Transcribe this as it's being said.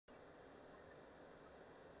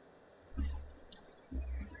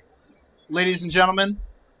Ladies and gentlemen,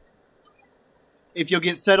 if you'll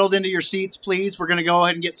get settled into your seats, please, we're going to go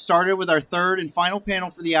ahead and get started with our third and final panel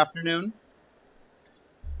for the afternoon.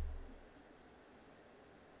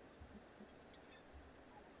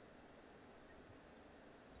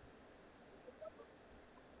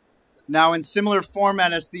 Now, in similar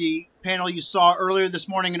format as the panel you saw earlier this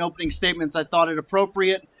morning in opening statements, I thought it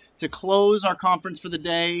appropriate to close our conference for the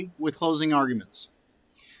day with closing arguments.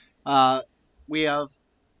 We have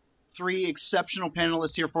three exceptional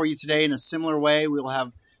panelists here for you today in a similar way. We will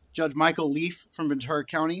have Judge Michael Leaf from Ventura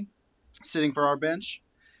County sitting for our bench.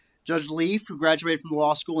 Judge Leaf, who graduated from the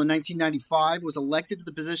law school in 1995, was elected to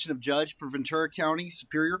the position of judge for Ventura County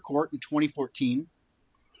Superior Court in 2014.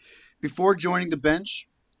 Before joining the bench,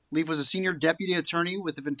 Leaf was a senior deputy attorney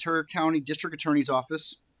with the Ventura County District Attorney's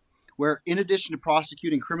Office, where in addition to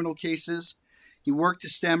prosecuting criminal cases, he worked to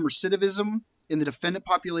stem recidivism in the defendant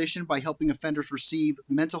population by helping offenders receive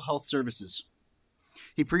mental health services.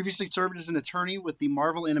 He previously served as an attorney with the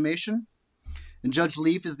Marvel Animation, and Judge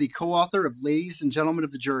Leaf is the co-author of Ladies and Gentlemen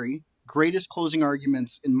of the Jury, Greatest Closing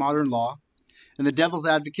Arguments in Modern Law, and The Devil's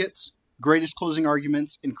Advocates, Greatest Closing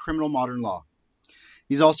Arguments in Criminal Modern Law.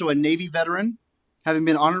 He's also a Navy veteran, having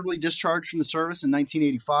been honorably discharged from the service in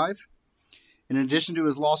 1985. In addition to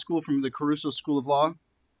his law school from the Caruso School of Law,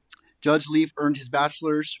 Judge Leaf earned his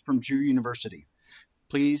bachelor's from Drew University.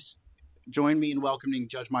 Please join me in welcoming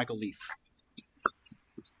Judge Michael Leaf.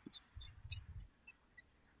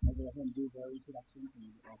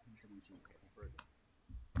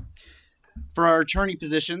 For our attorney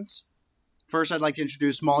positions, first I'd like to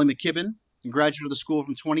introduce Molly McKibben, a graduate of the school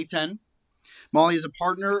from 2010. Molly is a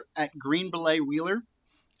partner at Green Belay Wheeler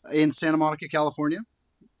in Santa Monica, California.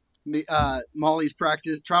 Molly's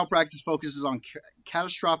trial practice focuses on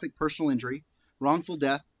catastrophic personal injury, wrongful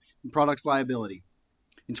death, and products liability.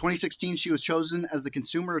 In 2016, she was chosen as the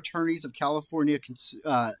Consumer Attorneys of California's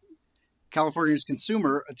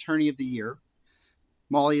Consumer Attorney of the Year.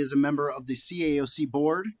 Molly is a member of the CAOC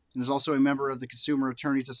board and is also a member of the Consumer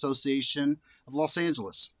Attorneys Association of Los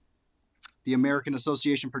Angeles, the American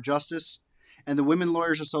Association for Justice, and the Women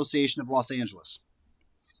Lawyers Association of Los Angeles.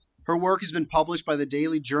 Her work has been published by the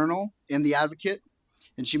Daily Journal and The Advocate,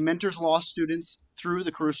 and she mentors law students through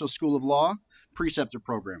the Caruso School of Law Preceptor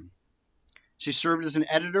Program. She served as an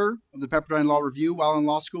editor of the Pepperdine Law Review while in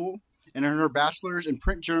law school and earned her bachelor's in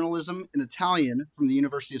print journalism in Italian from the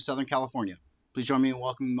University of Southern California. Please join me in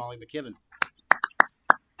welcoming Molly McKibben.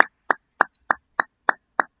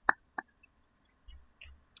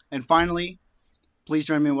 And finally, please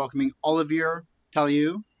join me in welcoming Olivier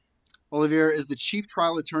Talieu. Olivier is the chief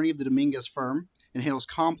trial attorney of the Dominguez firm and handles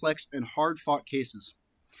complex and hard-fought cases.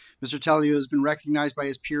 Mr. Talieu has been recognized by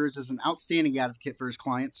his peers as an outstanding advocate for his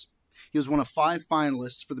clients. He was one of 5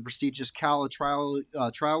 finalists for the prestigious CALA Trial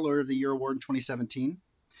Lawyer of the Year Award in 2017,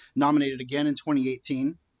 nominated again in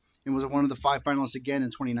 2018, and was one of the 5 finalists again in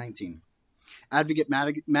 2019. Advocate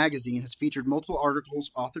Magazine has featured multiple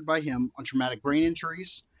articles authored by him on traumatic brain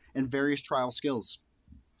injuries and various trial skills.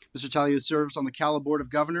 Mr. Talieu serves on the CALA Board of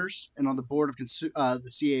Governors and on the board of the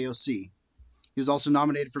CAOC. He was also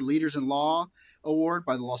nominated for Leaders in Law Award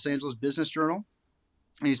by the Los Angeles Business Journal,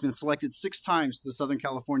 and he's been selected 6 times to the Southern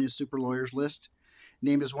California Super Lawyers list,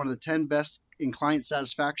 named as one of the 10 best in client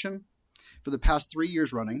satisfaction for the past 3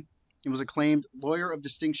 years running, and was acclaimed Lawyer of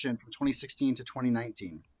Distinction from 2016 to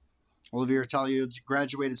 2019. Olivier Talieu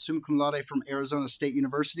graduated summa cum laude from Arizona State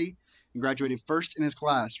University and graduated first in his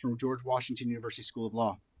class from George Washington University School of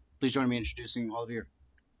Law. Please join me in introducing Olivier.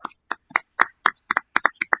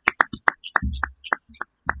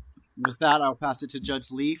 With that, I'll pass it to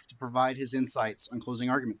Judge Leaf to provide his insights on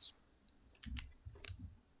closing arguments.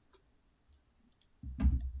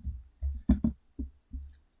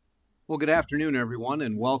 Well, good afternoon, everyone,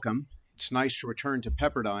 and welcome. It's nice to return to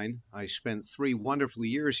Pepperdine. I spent 3 wonderful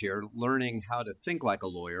years here learning how to think like a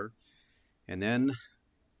lawyer, and then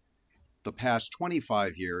the past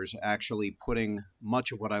 25 years actually putting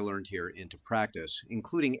much of what I learned here into practice,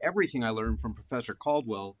 including everything I learned from Professor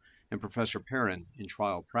Caldwell and Professor Perrin in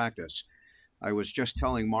trial practice. I was just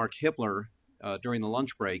telling Mark Hippler during the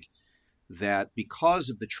lunch break that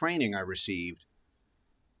because of the training I received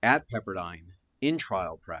at Pepperdine in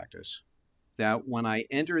trial practice, that when I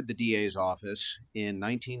entered the DA's office in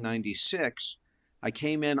 1996, I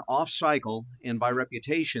came in off cycle, and by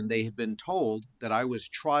reputation, they had been told that I was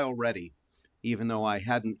trial ready, even though I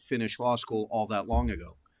hadn't finished law school all that long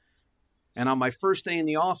ago. And on my first day in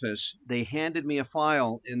the office, they handed me a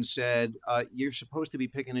file and said, you're supposed to be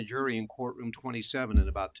picking a jury in courtroom 27 in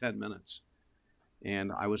about 10 minutes.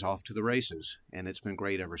 And I was off to the races, and it's been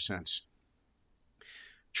great ever since.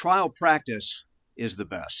 Trial practice is the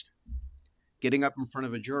best. Getting up in front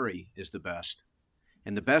of a jury is the best.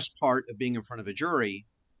 And the best part of being in front of a jury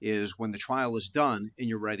is when the trial is done and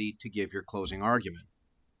you're ready to give your closing argument.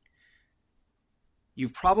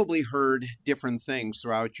 You've probably heard different things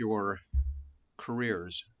throughout your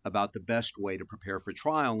careers about the best way to prepare for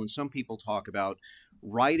trial, and some people talk about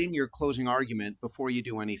writing your closing argument before you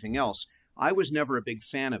do anything else. I was never a big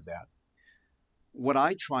fan of that. What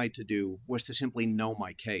I tried to do was to simply know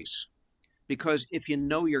my case, because if you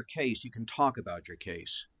know your case, you can talk about your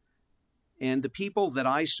case. And the people that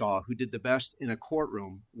I saw who did the best in a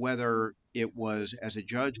courtroom, whether it was as a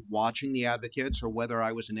judge watching the advocates or whether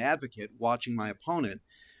I was an advocate watching my opponent,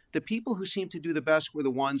 the people who seemed to do the best were the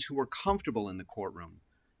ones who were comfortable in the courtroom.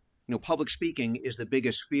 You know, public speaking is the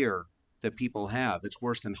biggest fear that people have. It's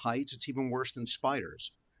worse than heights. It's even worse than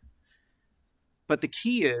spiders. But the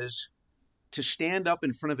key is to stand up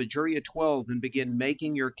in front of a jury of 12 and begin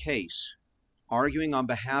making your case, arguing on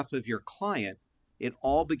behalf of your client. It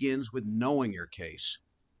all begins with knowing your case.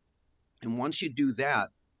 And once you do that,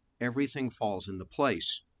 everything falls into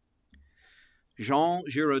place. Jean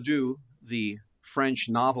Giraudoux, the French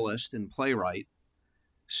novelist and playwright,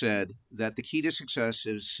 said that the key to success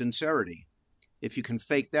is sincerity. If you can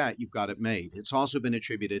fake that, you've got it made. It's also been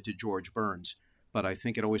attributed to George Burns, but I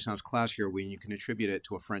think it always sounds classier when you can attribute it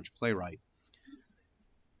to a French playwright.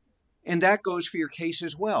 And that goes for your case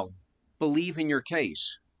as well. Believe in your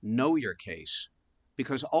case. Know your case.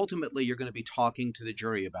 Because ultimately you're going to be talking to the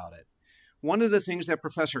jury about it. One of the things that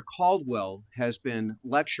Professor Caldwell has been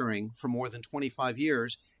lecturing for more than 25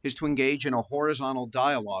 years is to engage in a horizontal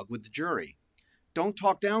dialogue with the jury. Don't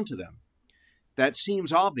talk down to them. That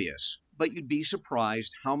seems obvious, but you'd be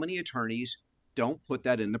surprised how many attorneys don't put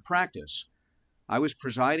that into practice. I was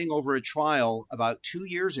presiding over a trial about 2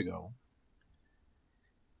 years ago.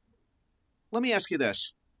 Let me ask you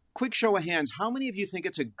this. Quick show of hands, how many of you think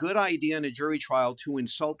it's a good idea in a jury trial to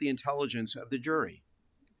insult the intelligence of the jury?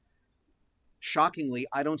 Shockingly,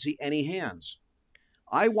 I don't see any hands.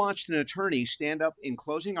 I watched an attorney stand up in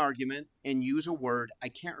closing argument and use a word, I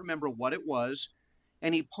can't remember what it was,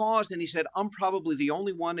 and he paused and he said, I'm probably the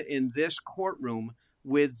only one in this courtroom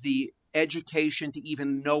with the education to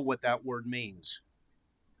even know what that word means.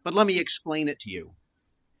 But let me explain it to you.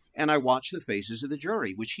 And I watched the faces of the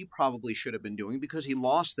jury, which he probably should have been doing because he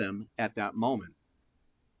lost them at that moment.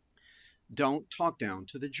 Don't talk down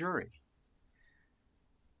to the jury.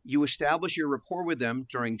 You establish your rapport with them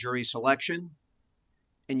during jury selection,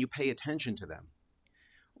 and you pay attention to them.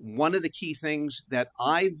 One of the key things that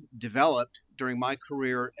I've developed during my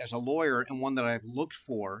career as a lawyer, and one that I've looked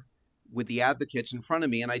for with the advocates in front of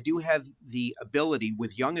me, and I do have the ability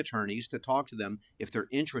with young attorneys to talk to them if they're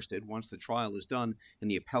interested once the trial is done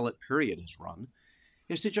and the appellate period is run,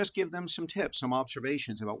 is to just give them some tips, some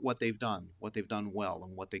observations about what they've done well,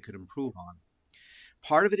 and what they could improve on.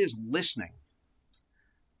 Part of it is listening.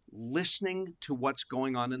 Listening to what's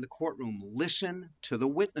going on in the courtroom. Listen to the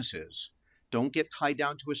witnesses. Don't get tied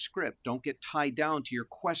down to a script. Don't get tied down to your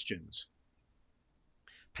questions.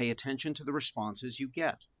 Pay attention to the responses you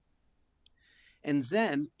get. And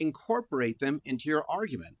then incorporate them into your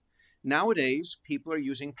argument. Nowadays, people are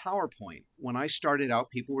using PowerPoint. When I started out,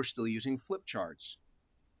 people were still using flip charts.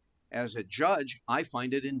 As a judge, I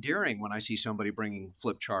find it endearing when I see somebody bringing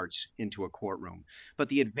flip charts into a courtroom. But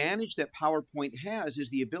the advantage that PowerPoint has is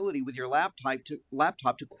the ability with your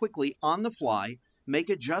laptop to quickly, on the fly, make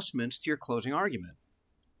adjustments to your closing argument.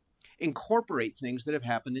 Incorporate things that have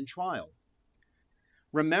happened in trial.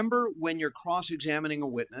 Remember when you're cross-examining a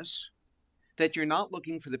witness that you're not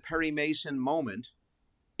looking for the Perry Mason moment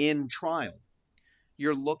in trial.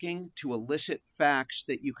 You're looking to elicit facts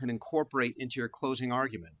that you can incorporate into your closing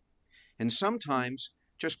argument. And sometimes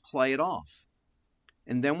just play it off.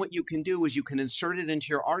 And then what you can do is you can insert it into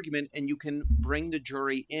your argument and you can bring the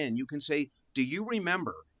jury in. You can say, do you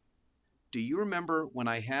remember when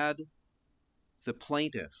I had the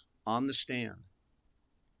plaintiff on the stand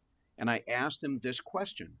and I asked him this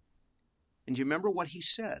question? And do you remember what he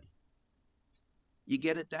said? You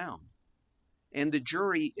get it down. And the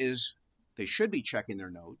jury they should be checking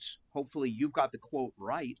their notes. Hopefully you've got the quote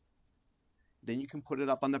right. Then you can put it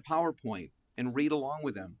up on the PowerPoint and read along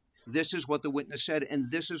with them. This is what the witness said,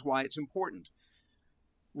 and this is why it's important.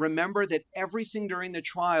 Remember that everything during the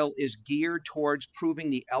trial is geared towards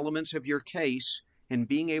proving the elements of your case and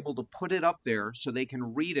being able to put it up there so they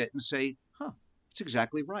can read it and say, it's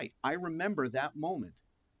exactly right. I remember that moment.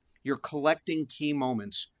 You're collecting key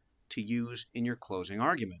moments to use in your closing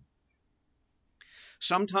argument.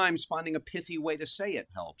 Sometimes finding a pithy way to say it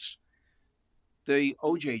helps. The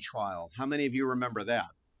O.J. trial, how many of you remember that?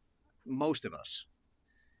 Most of us.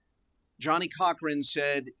 Johnny Cochran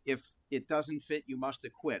said, if it doesn't fit, you must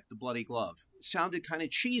acquit, the bloody glove. It sounded kind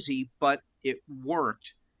of cheesy, but it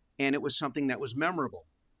worked, and it was something that was memorable.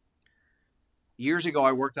 Years ago,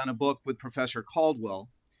 I worked on a book with Professor Caldwell,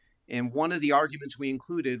 and one of the arguments we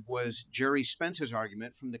included was Jerry Spence's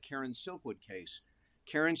argument from the Karen Silkwood case.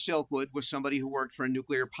 Karen Silkwood was somebody who worked for a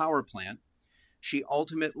nuclear power plant. She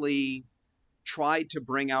ultimately tried to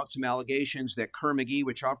bring out some allegations that Kerr McGee,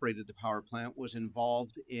 which operated the power plant, was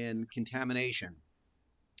involved in contamination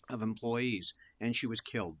of employees, and she was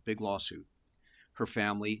killed. Big lawsuit. Her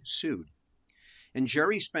family sued. And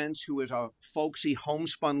Jerry Spence, who is a folksy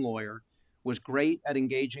homespun lawyer, was great at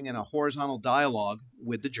engaging in a horizontal dialogue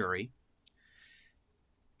with the jury.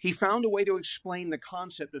 He found a way to explain the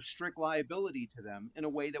concept of strict liability to them in a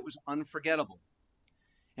way that was unforgettable.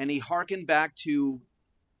 And he hearkened back to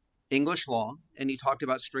English law, and he talked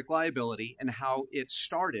about strict liability and how it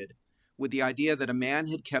started with the idea that a man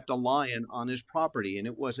had kept a lion on his property, and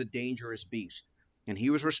it was a dangerous beast. And he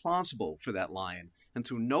was responsible for that lion. And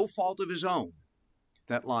through no fault of his own,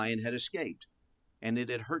 that lion had escaped, and it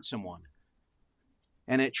had hurt someone.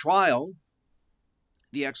 And at trial,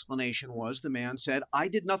 the explanation was the man said, I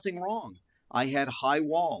did nothing wrong. I had high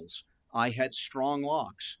walls. I had strong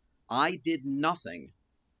locks. I did nothing.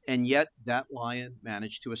 And yet that lion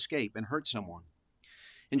managed to escape and hurt someone.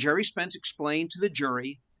 And Jerry Spence explained to the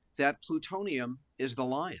jury that plutonium is the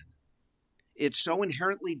lion. It's so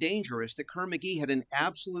inherently dangerous that Kerr McGee had an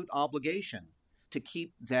absolute obligation to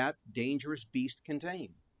keep that dangerous beast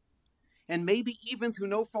contained. And maybe even through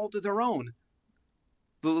no fault of their own,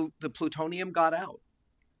 the plutonium got out.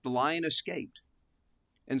 The lion escaped,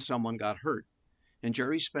 and someone got hurt. And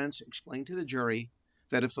Jerry Spence explained to the jury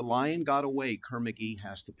that if the lion got away, Kerr McGee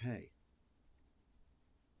has to pay.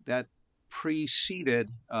 That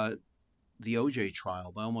preceded the OJ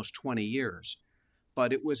trial by almost 20 years.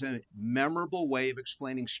 But it was a memorable way of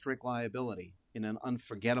explaining strict liability in an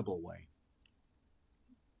unforgettable way.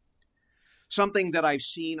 Something that I've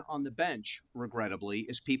seen on the bench, regrettably,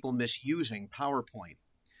 is people misusing PowerPoint.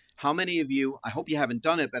 How many of you, I hope you haven't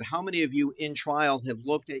done it, but how many of you in trial have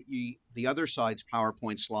looked at the other side's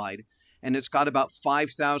PowerPoint slide and it's got about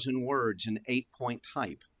 5,000 words in 8-point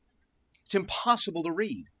type? It's impossible to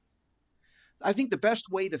read. I think the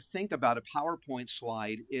best way to think about a PowerPoint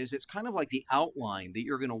slide is it's kind of like the outline that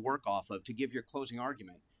you're going to work off of to give your closing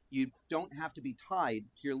argument. You don't have to be tied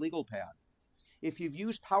to your legal pad. If you've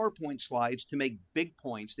used PowerPoint slides to make big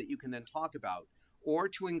points that you can then talk about, or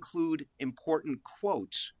to include important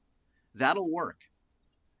quotes, that'll work.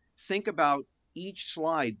 Think about each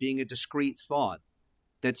slide being a discrete thought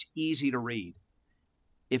that's easy to read.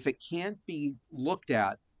 If it can't be looked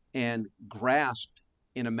at and grasped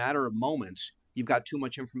in a matter of moments, you've got too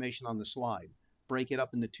much information on the slide. Break it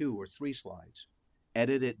up into 2 or 3 slides.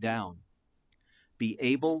 Edit it down. Be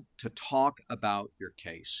able to talk about your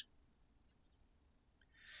case.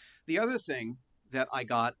 The other thing that I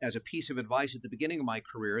got as a piece of advice at the beginning of my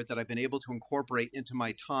career that I've been able to incorporate into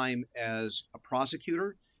my time as a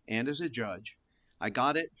prosecutor and as a judge, I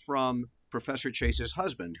got it from Professor Chase's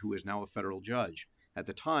husband, who is now a federal judge. At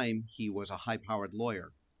the time, he was a high-powered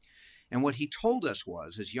lawyer. And what he told us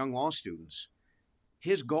was, as young law students,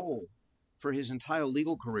 his goal for his entire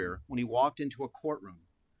legal career when he walked into a courtroom,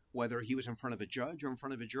 whether he was in front of a judge or in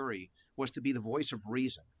front of a jury, was to be the voice of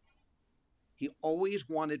reason. He always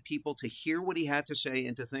wanted people to hear what he had to say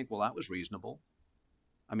and to think, well, that was reasonable.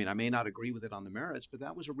 I mean, I may not agree with it on the merits, but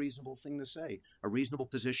that was a reasonable thing to say, a reasonable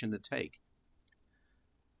position to take.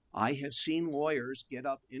 I have seen lawyers get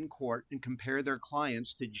up in court and compare their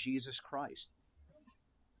clients to Jesus Christ.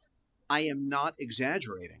 I am not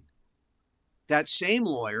exaggerating. That same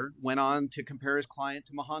lawyer went on to compare his client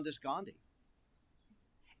to Mohandas Gandhi.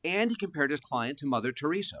 And he compared his client to Mother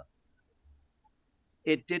Teresa.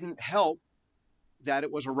 It didn't help that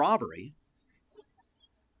it was a robbery,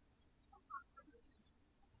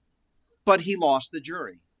 but he lost the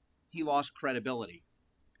jury. He lost credibility.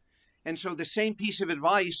 And so the same piece of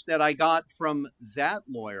advice that I got from that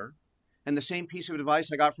lawyer and the same piece of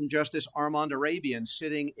advice I got from Justice Armand Arabian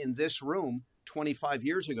sitting in this room 25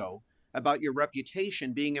 years ago about your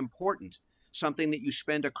reputation being important, something that you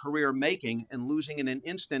spend a career making and losing in an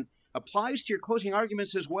instant, applies to your closing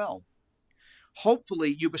arguments as well.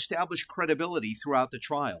 Hopefully, you've established credibility throughout the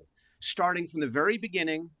trial, starting from the very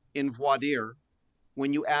beginning in voir dire,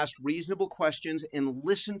 when you asked reasonable questions and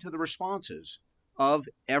listened to the responses of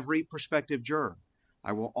every prospective juror.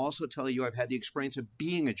 I will also tell you I've had the experience of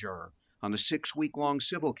being a juror on a 6-week-long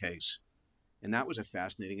civil case, and that was a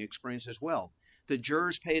fascinating experience as well. The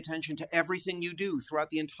jurors pay attention to everything you do throughout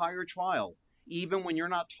the entire trial, Even when you're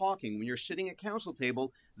not talking, when you're sitting at counsel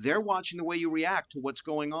table, they're watching the way you react to what's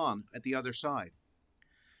going on at the other side.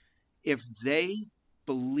 If they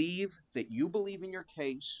believe that you believe in your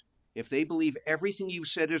case, if they believe everything you've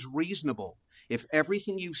said is reasonable, if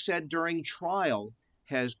everything you've said during trial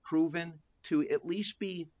has proven to at least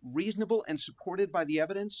be reasonable and supported by the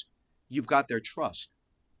evidence, you've got their trust.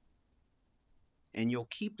 And you'll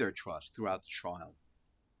keep their trust throughout the trial.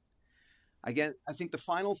 Again, I think the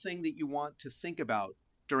final thing that you want to think about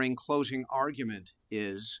during closing argument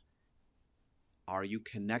is, are you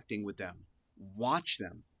connecting with them? Watch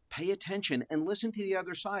them, pay attention, and listen to the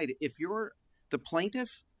other side. If you're the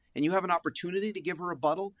plaintiff and you have an opportunity to give a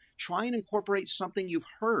rebuttal, try and incorporate something you've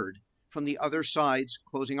heard from the other side's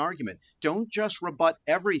closing argument. Don't just rebut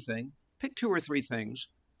everything. Pick 2 or 3 things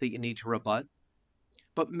that you need to rebut,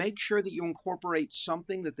 but make sure that you incorporate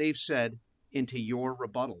something that they've said into your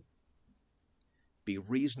rebuttal. Be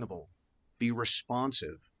reasonable, be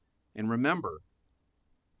responsive, and remember,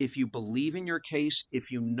 if you believe in your case,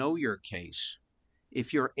 if you know your case,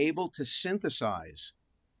 if you're able to synthesize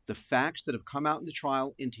the facts that have come out in the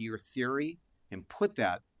trial into your theory and put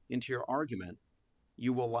that into your argument,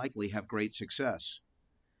 you will likely have great success.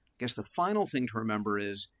 I guess the final thing to remember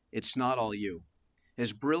is it's not all you.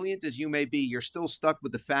 As brilliant as you may be, you're still stuck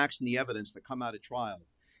with the facts and the evidence that come out of trial.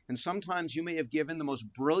 And sometimes you may have given the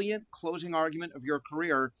most brilliant closing argument of your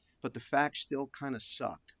career, but the facts still kind of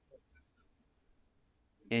sucked.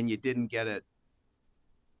 And you didn't get it,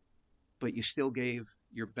 but you still gave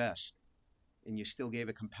your best, and you still gave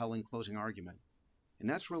a compelling closing argument. And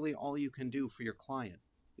that's really all you can do for your client,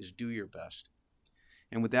 is do your best.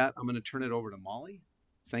 And with that, I'm going to turn it over to Molly.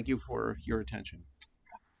 Thank you for your attention.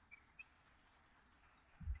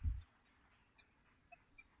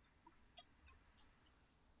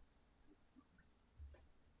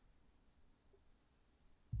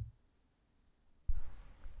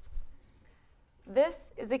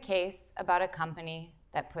 This is a case about a company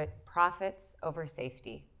that put profits over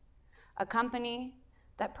safety, a company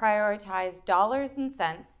that prioritized dollars and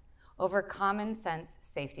cents over common sense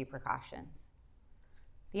safety precautions.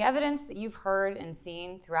 The evidence that you've heard and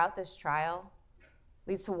seen throughout this trial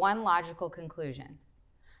leads to one logical conclusion,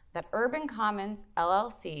 that Urban Commons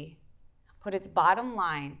LLC put its bottom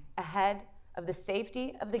line ahead of the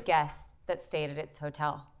safety of the guests that stayed at its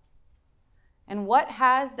hotel. And what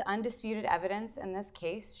has the undisputed evidence in this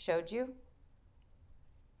case showed you?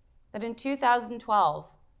 That in 2012,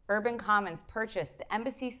 Urban Commons purchased the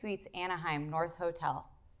Embassy Suites Anaheim North Hotel,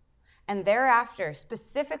 and thereafter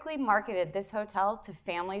specifically marketed this hotel to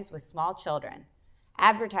families with small children,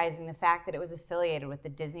 advertising the fact that it was affiliated with the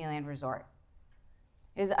Disneyland Resort.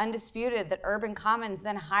 It is undisputed that Urban Commons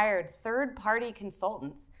then hired third-party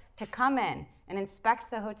consultants to come in and inspect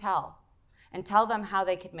the hotel and tell them how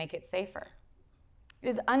they could make it safer. It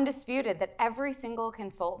is undisputed that every single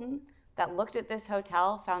consultant that looked at this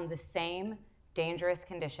hotel found the same dangerous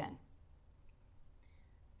condition.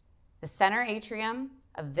 The center atrium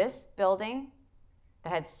of this building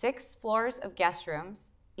that had 6 floors of guest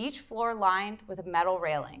rooms, each floor lined with a metal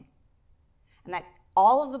railing, and that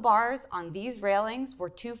all of the bars on these railings were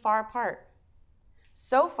too far apart,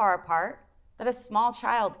 so far apart that a small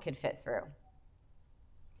child could fit through.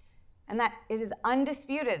 And that it is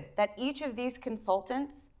undisputed that each of these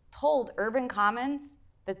consultants told Urban Commons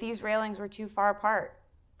that these railings were too far apart,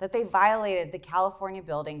 that they violated the California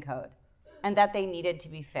Building Code, and that they needed to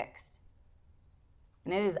be fixed.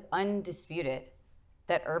 And it is undisputed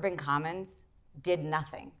that Urban Commons did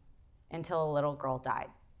nothing until a little girl died.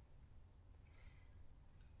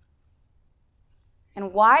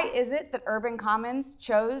 And why is it that Urban Commons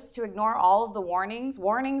chose to ignore all of the warnings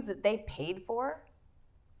that they paid for?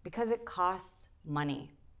 Because it costs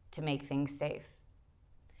money to make things safe.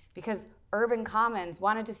 Because Urban Commons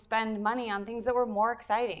wanted to spend money on things that were more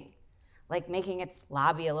exciting, like making its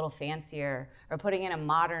lobby a little fancier, or putting in a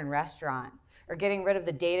modern restaurant, or getting rid of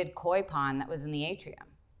the dated koi pond that was in the atrium.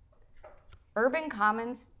 Urban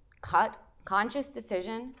Commons' conscious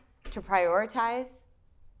decision to prioritize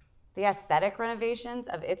the aesthetic renovations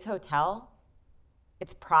of its hotel,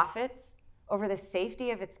 its profits, over the safety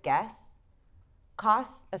of its guests,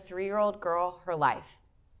 costs a 3-year-old girl her life.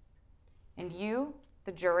 And you,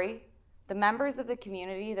 the jury, the members of the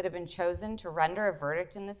community that have been chosen to render a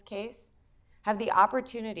verdict in this case, have the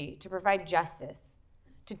opportunity to provide justice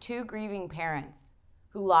to 2 grieving parents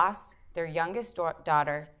who lost their youngest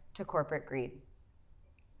daughter to corporate greed.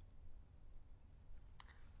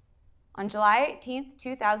 On July 18th,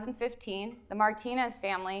 2015, the Martinez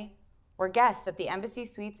family were guests at the Embassy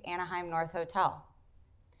Suites Anaheim North Hotel.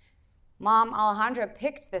 Mom Alejandra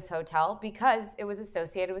picked this hotel because it was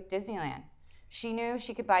associated with Disneyland. She knew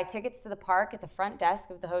she could buy tickets to the park at the front desk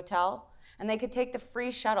of the hotel, and they could take the free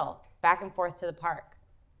shuttle back and forth to the park.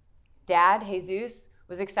 Dad, Jesus,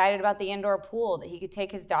 was excited about the indoor pool that he could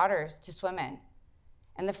take his daughters to swim in,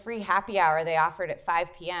 and the free happy hour they offered at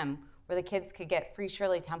 5 p.m. where the kids could get free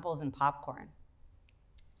Shirley Temples and popcorn.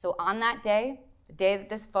 So on that day, the day that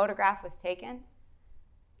this photograph was taken,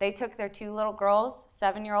 they took their two little girls,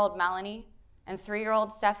 7-year-old Melanie and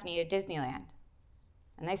 3-year-old Stephanie, to Disneyland.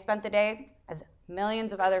 And they spent the day as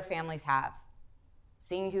millions of other families have,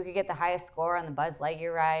 seeing who could get the highest score on the Buzz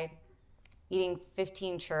Lightyear ride, eating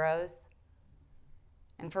 15 churros.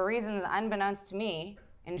 And for reasons unbeknownst to me,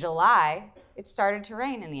 in July, it started to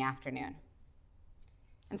rain in the afternoon.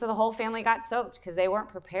 And so the whole family got soaked because they weren't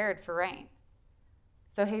prepared for rain.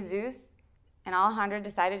 So Jesus and Alejandra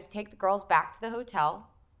decided to take the girls back to the hotel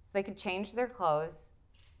so they could change their clothes,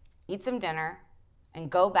 eat some dinner,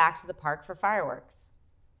 and go back to the park for fireworks.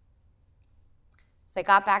 So they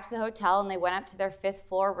got back to the hotel and they went up to their 5th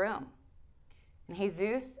floor room. And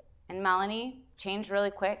Jesus and Melanie changed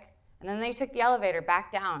really quick, and then they took the elevator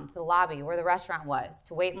back down to the lobby where the restaurant was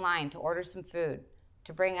to wait in line to order some food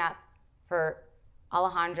to bring up for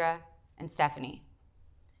Alejandra and Stephanie.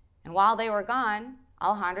 And while they were gone,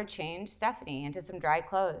 Alejandra changed Stephanie into some dry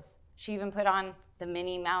clothes. She even put on the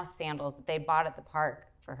Minnie Mouse sandals that they'd bought at the park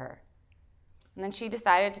for her. And then she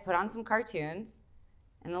decided to put on some cartoons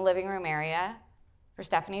in the living room area for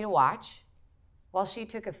Stephanie to watch while she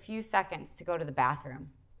took a few seconds to go to the bathroom.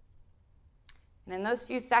 And in those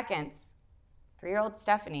few seconds, 3-year-old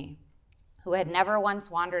Stephanie, who had never once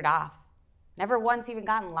wandered off, never once even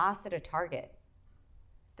gotten lost at a Target,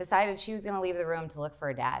 decided she was going to leave the room to look for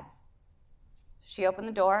her dad. She opened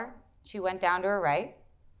the door, she went down to her right,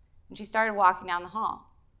 and she started walking down the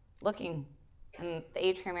hall, looking in the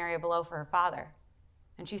atrium area below for her father.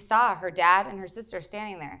 And she saw her dad and her sister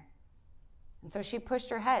standing there. And so she pushed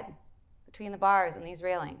her head between the bars and these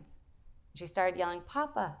railings. And she started yelling,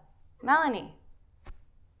 "Papa, Melanie,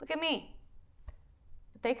 look at me."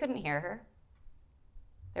 But they couldn't hear her.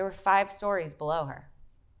 They were 5 stories below her.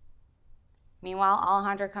 Meanwhile,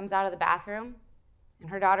 Alejandra comes out of the bathroom, and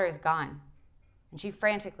her daughter is gone. And she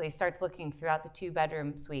frantically starts looking throughout the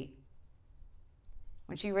 2-bedroom suite.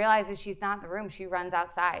 When she realizes she's not in the room, she runs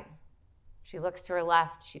outside. She looks to her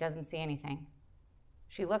left. She doesn't see anything.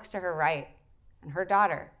 She looks to her right, and her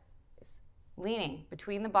daughter is leaning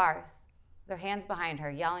between the bars, with her hands behind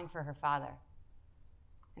her, yelling for her father.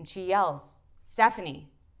 And she yells,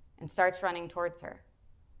 "Stephanie," and starts running towards her.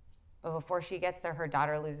 But before she gets there, her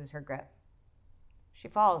daughter loses her grip. She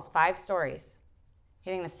falls 5 stories,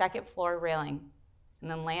 hitting the 2nd floor railing and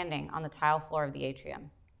then landing on the tile floor of the atrium,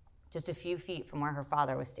 just a few feet from where her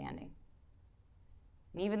father was standing.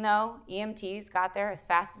 And even though EMTs got there as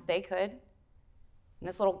fast as they could, and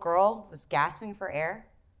this little girl was gasping for air,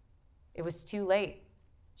 it was too late.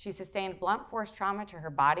 She sustained blunt force trauma to her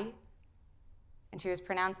body, and she was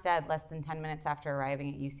pronounced dead less than 10 minutes after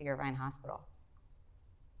arriving at UC Irvine Hospital.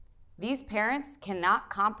 These parents cannot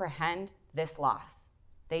comprehend this loss.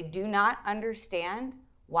 They do not understand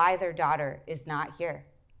why their daughter is not here.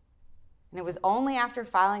 And it was only after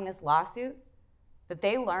filing this lawsuit that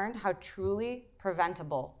they learned how truly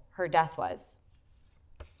preventable her death was.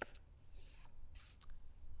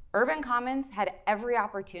 Urban Commons had every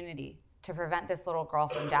opportunity to prevent this little girl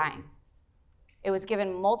from dying. It was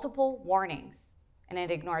given multiple warnings, and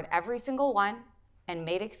it ignored every single one and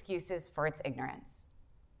made excuses for its ignorance.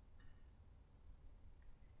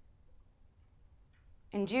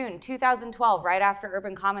 In June 2012, right after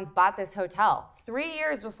Urban Commons bought this hotel, 3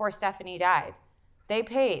 years before Stephanie died, they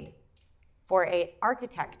paid for an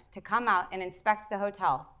architect to come out and inspect the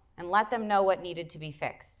hotel and let them know what needed to be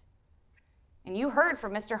fixed. And you heard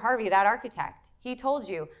from Mr. Harvey, that architect. He told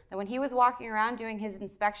you that when he was walking around doing his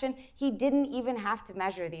inspection, he didn't even have to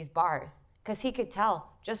measure these bars because he could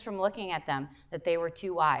tell just from looking at them that they were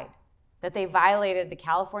too wide, that they violated the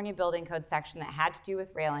California Building Code section that had to do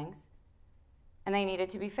with railings, and they needed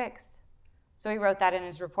to be fixed. So he wrote that in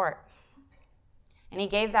his report. And he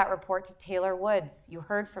gave that report to Taylor Woods. You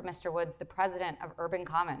heard from Mr. Woods, the president of Urban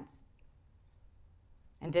Commons.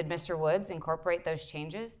 And did Mr. Woods incorporate those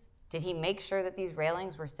changes? Did he make sure that these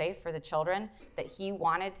railings were safe for the children that he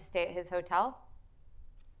wanted to stay at his hotel?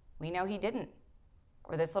 We know he didn't,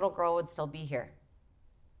 or this little girl would still be here.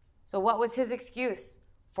 So what was his excuse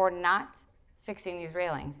for not fixing these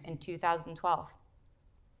railings in 2012?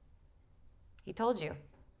 He told you.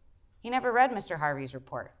 He never read Mr. Harvey's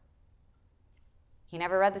report. He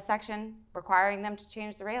never read the section requiring them to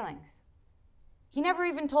change the railings. He never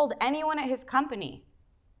even told anyone at his company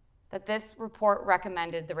that this report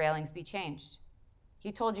recommended the railings be changed.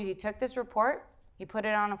 He told you he took this report, he put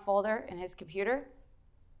it on a folder in his computer,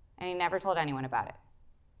 and he never told anyone about it.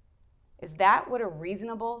 Is that what a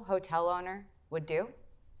reasonable hotel owner would do?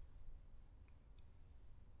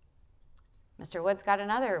 Mr. Woods got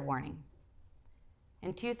another warning.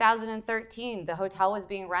 In 2013, the hotel was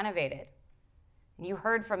being renovated. And you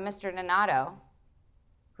heard from Mr. Donato,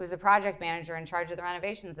 who was the project manager in charge of the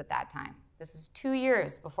renovations at that time. This was 2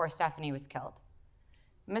 years before Stephanie was killed.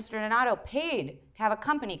 Mr. Donato paid to have a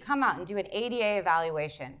company come out and do an ADA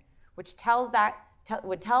evaluation, which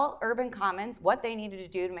would tell Urban Commons what they needed to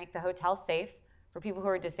do to make the hotel safe for people who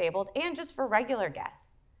are disabled and just for regular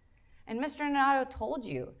guests. And Mr. Donato told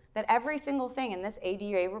you that every single thing in this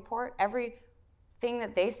ADA report, every thing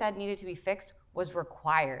that they said needed to be fixed was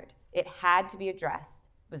required. It had to be addressed.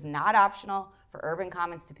 It was not optional for Urban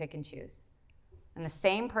Commons to pick and choose. And the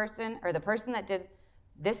same person, or the person that did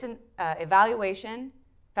this evaluation,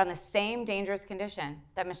 found the same dangerous condition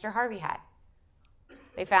that Mr. Harvey had.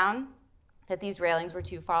 They found that these railings were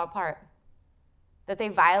too far apart, that they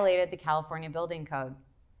violated the California Building Code,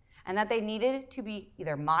 and that they needed to be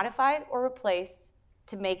either modified or replaced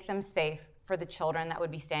to make them safe for the children that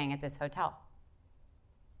would be staying at this hotel.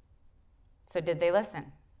 So did they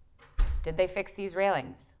listen? Did they fix these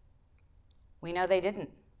railings? We know they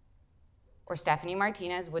didn't, or Stephanie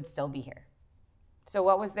Martinez would still be here. So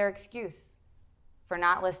what was their excuse for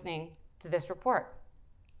not listening to this report?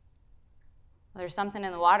 Well, there's something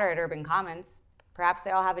in the water at Urban Commons. Perhaps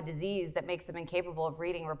they all have a disease that makes them incapable of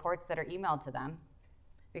reading reports that are emailed to them.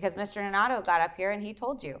 Because Mr. Donato got up here and he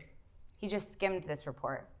told you. He just skimmed this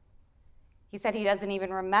report. He said he doesn't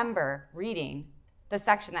even remember reading the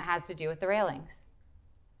section that has to do with the railings.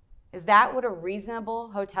 Is that what a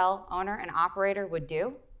reasonable hotel owner and operator would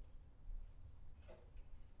do?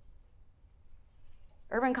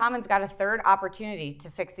 Urban Commons got a third opportunity to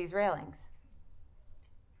fix these railings.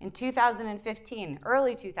 In 2015,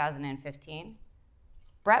 early 2015,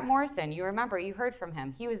 Brett Morrison, you remember, you heard from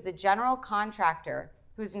him. He was the general contractor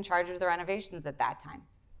who was in charge of the renovations at that time.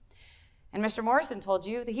 And Mr. Morrison told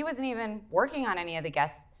you that he wasn't even working on any of the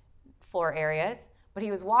guest floor areas, but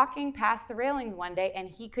he was walking past the railings one day and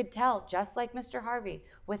he could tell, just like Mr. Harvey,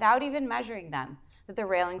 without even measuring them, that the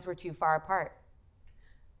railings were too far apart.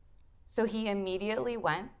 So he immediately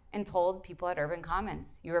went and told people at Urban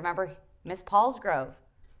Commons. You remember Ms. Paulsgrove,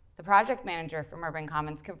 the project manager from Urban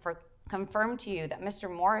Commons, confirmed to you that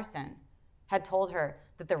Mr. Morrison had told her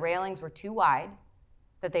that the railings were too wide,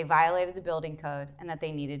 that they violated the building code, and that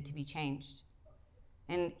they needed to be changed.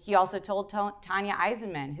 And he also told Tanya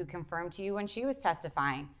Eisenman, who confirmed to you when she was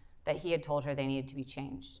testifying, that he had told her they needed to be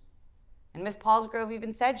changed. And Ms. Paulsgrove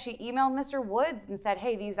even said she emailed Mr. Woods and said,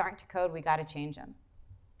 hey, these aren't to code, we gotta change them.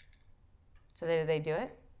 So did they do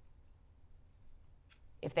it?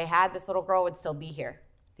 If they had, this little girl would still be here.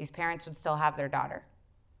 These parents would still have their daughter.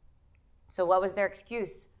 So what was their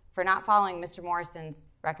excuse for not following Mr. Morrison's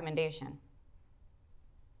recommendation?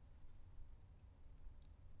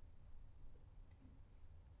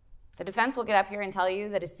 The defense will get up here and tell you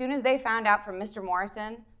that as soon as they found out from Mr.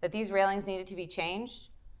 Morrison that these railings needed to be changed,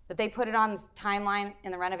 that they put it on the timeline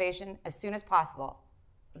in the renovation as soon as possible.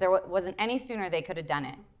 There wasn't any sooner they could have done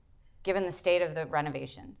it, given the state of the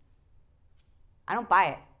renovations. I don't buy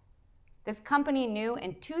it. This company knew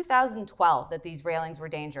in 2012 that these railings were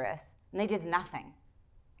dangerous, and they did nothing.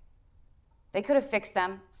 They could have fixed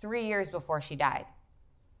them 3 years before she died.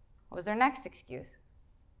 What was their next excuse?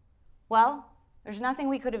 Well, there's nothing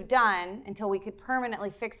we could have done until we could permanently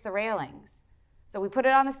fix the railings. So we put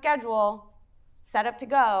it on the schedule, set up to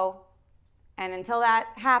go, and until that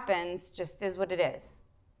happens, just is what it is.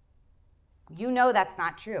 You know that's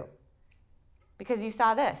not true because you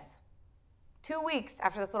saw this. 2 weeks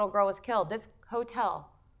after this little girl was killed, this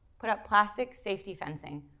hotel put up plastic safety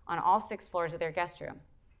fencing on all 6 floors of their guest room.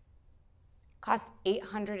 Cost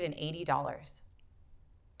 $880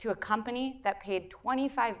 to a company that paid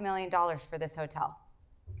 $25 million for this hotel.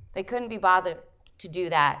 They couldn't be bothered to do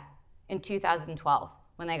that in 2012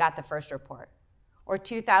 when they got the first report, or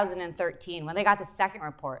 2013 when they got the second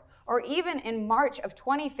report, or even in March of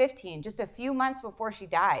 2015, just a few months before she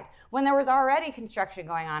died, when there was already construction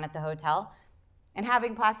going on at the hotel, and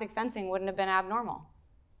having plastic fencing wouldn't have been abnormal.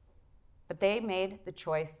 But they made the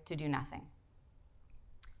choice to do nothing.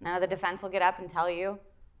 Now the defense will get up and tell you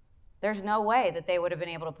there's no way that they would have been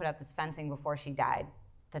able to put up this fencing before she died,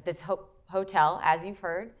 that this hotel, as you've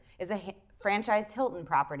heard, is a franchised Hilton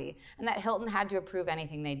property, and that Hilton had to approve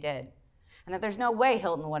anything they did, and that there's no way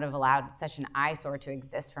Hilton would have allowed such an eyesore to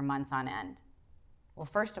exist for months on end. Well,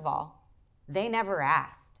 first of all, they never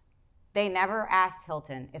asked. They never asked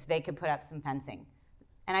Hilton if they could put up some fencing.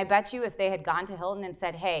 And I bet you if they had gone to Hilton and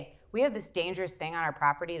said, hey, we have this dangerous thing on our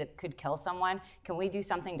property that could kill someone, can we do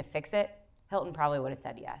something to fix it? Hilton probably would have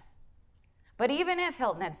said yes. But even if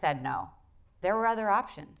Hilton had said no, there were other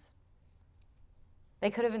options. They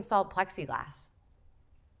could have installed plexiglass.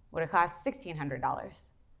 Would have cost $1,600.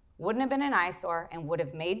 Wouldn't have been an eyesore and would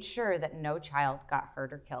have made sure that no child got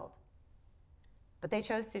hurt or killed. But they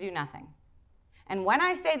chose to do nothing. And when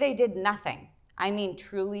I say they did nothing, I mean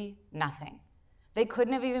truly nothing. They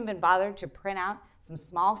couldn't have even been bothered to print out some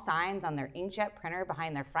small signs on their inkjet printer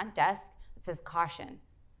behind their front desk that says, caution,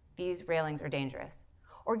 these railings are dangerous.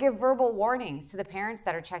 Or give verbal warnings to the parents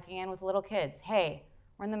that are checking in with little kids. Hey,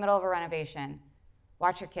 we're in the middle of a renovation.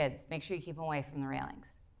 Watch your kids. Make sure you keep them away from the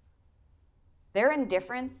railings. Their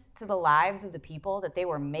indifference to the lives of the people that they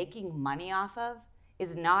were making money off of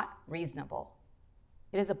is not reasonable.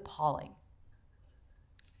 It is appalling.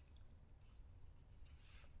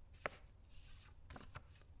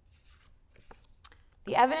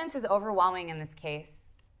 The evidence is overwhelming in this case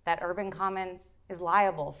that Urban Commons is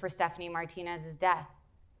liable for Stephanie Martinez's death.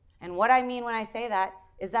 And what I mean when I say that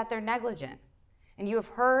is that they're negligent. And you have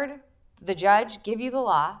heard the judge give you the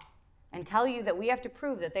law and tell you that we have to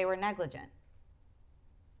prove that they were negligent.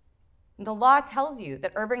 The law tells you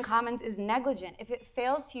that Urban Commons is negligent if it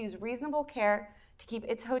fails to use reasonable care to keep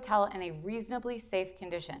its hotel in a reasonably safe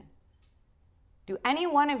condition. Do any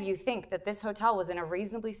one of you think that this hotel was in a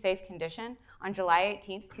reasonably safe condition on July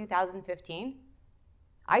 18th, 2015?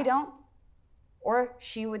 I don't, or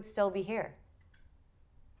she would still be here.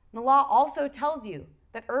 The law also tells you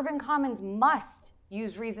that Urban Commons must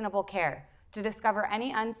use reasonable care to discover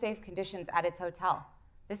any unsafe conditions at its hotel.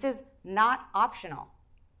 This is not optional.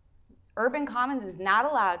 Urban Commons is not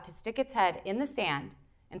allowed to stick its head in the sand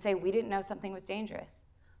and say, we didn't know something was dangerous.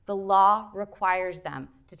 The law requires them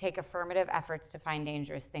to take affirmative efforts to find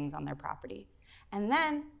dangerous things on their property. And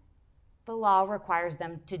then the law requires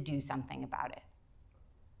them to do something about it.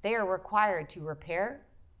 They are required to repair,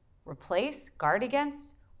 replace, guard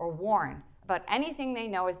against, or warn about anything they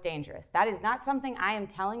know is dangerous. That is not something I am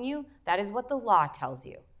telling you. That is what the law tells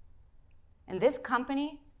you. And this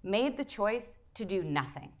company made the choice to do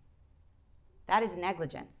nothing. That is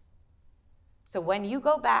negligence. So when you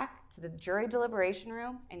go back to the jury deliberation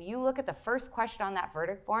room and you look at the first question on that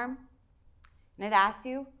verdict form, and it asks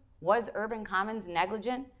you, was Urban Commons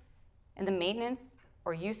negligent in the maintenance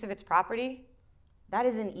or use of its property? That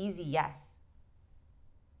is an easy yes.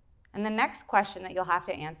 And the next question that you'll have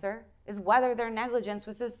to answer is whether their negligence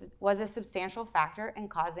was a substantial factor in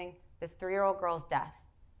causing this 3-year-old girl's death.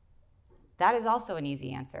 That is also an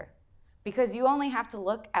easy answer, because you only have to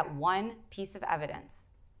look at one piece of evidence.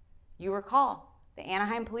 You recall, the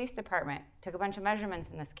Anaheim Police Department took a bunch of measurements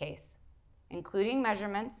in this case, including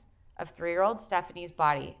measurements of 3-year-old Stephanie's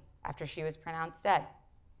body after she was pronounced dead.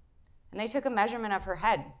 And they took a measurement of her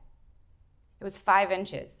head. It was 5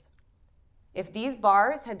 inches. If these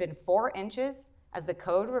bars had been 4 inches, as the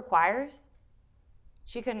code requires,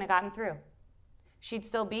 she couldn't have gotten through. She'd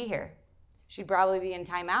still be here. She'd probably be in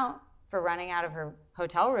timeout for running out of her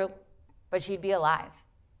hotel room, but she'd be alive.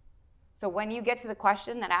 So when you get to the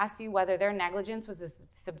question that asks you whether their negligence was a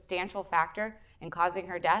substantial factor in causing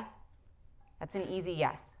her death, that's an easy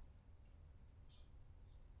yes.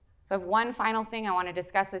 So I have one final thing I want to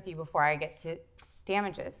discuss with you before I get to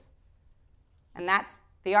damages. And that's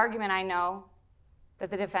the argument I know that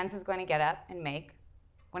the defense is going to get up and make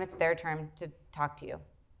when it's their turn to talk to you.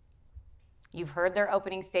 You've heard their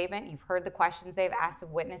opening statement. You've heard the questions they've asked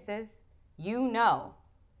of witnesses. You know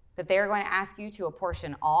that they are going to ask you to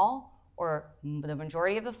apportion all or the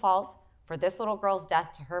majority of the fault for this little girl's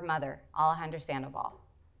death to her mother, Alejandra Sandoval.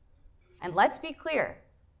 And let's be clear,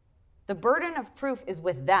 the burden of proof is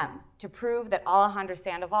with them to prove that Alejandra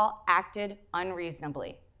Sandoval acted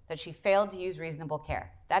unreasonably, that she failed to use reasonable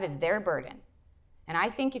care. That is their burden. And I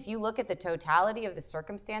think if you look at the totality of the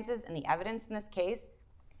circumstances and the evidence in this case,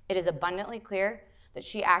 it is abundantly clear that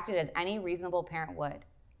she acted as any reasonable parent would.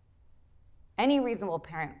 Any reasonable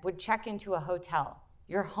parent would check into a hotel,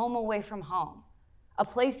 your home away from home, a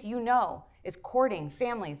place you know is courting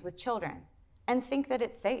families with children, and think that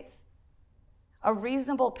it's safe. A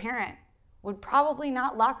reasonable parent would probably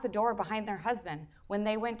not lock the door behind their husband when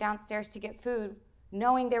they went downstairs to get food,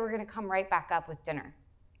 knowing they were going to come right back up with dinner.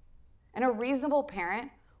 And a reasonable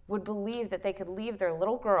parent would believe that they could leave their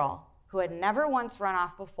little girl, who had never once run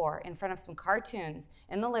off before, in front of some cartoons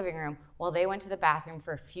in the living room while they went to the bathroom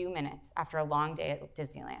for a few minutes after a long day at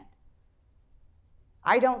Disneyland.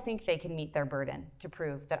 I don't think they can meet their burden to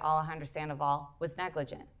prove that Alejandra Sandoval was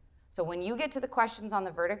negligent. So when you get to the questions on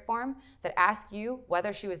the verdict form that ask you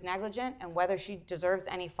whether she was negligent and whether she deserves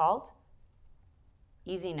any fault,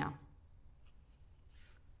 Easy no.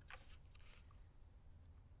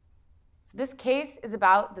 So this case is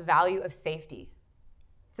about the value of safety.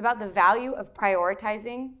 It's about the value of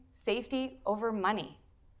prioritizing safety over money.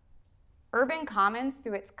 Urban Commons,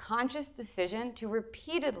 through its conscious decision to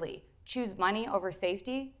repeatedly choose money over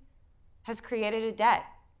safety, has created a debt.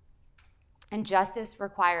 And justice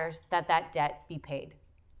requires that that debt be paid.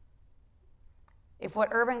 If what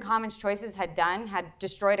Urban Commons choices had done had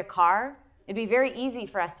destroyed a car, it'd be very easy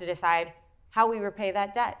for us to decide how we repay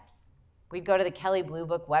that debt. We'd go to the Kelley Blue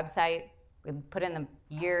Book website, we'd put in the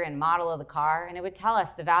year and model of the car, and it would tell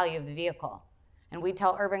us the value of the vehicle. And we'd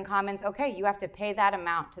tell Urban Commons, okay, you have to pay that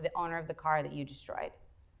amount to the owner of the car that you destroyed.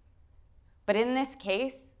 But in this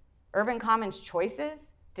case, Urban Commons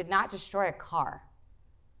choices did not destroy a car.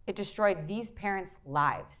 It destroyed these parents'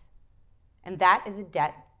 lives. And that is a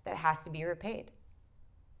debt that has to be repaid.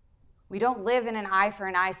 We don't live in an eye for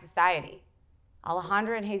an eye society.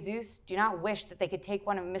 Alejandra and Jesus do not wish that they could take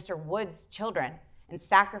one of Mr. Wood's children and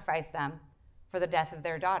sacrifice them for the death of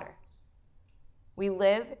their daughter. We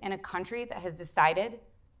live in a country that has decided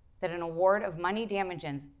that an award of money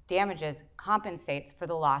damages compensates for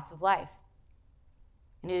the loss of life.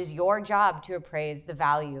 And it is your job to appraise the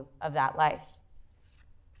value of that life.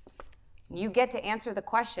 You get to answer the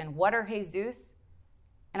question, what are Jesus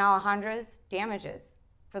and Alejandra's damages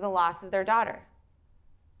for the loss of their daughter?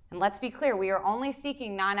 And let's be clear, we are only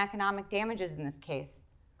seeking non-economic damages in this case.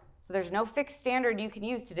 So there's no fixed standard you can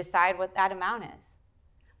use to decide what that amount is.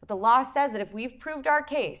 But the law says that if we've proved our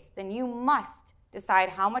case, then you must decide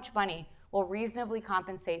how much money will reasonably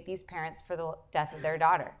compensate these parents for the death of their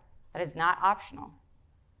daughter. That is not optional.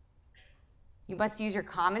 You must use your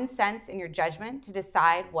common sense and your judgment to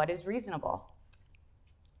decide what is reasonable.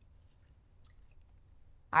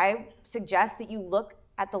 I suggest that you look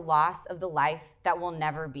at the loss of the life that will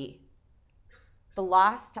never be. The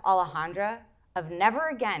loss to Alejandra of never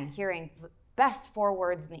again hearing the best 4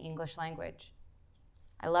 words in the English language.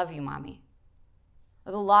 I love you, Mommy.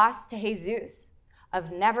 Or the loss to Jesus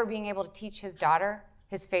of never being able to teach his daughter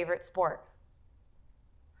his favorite sport.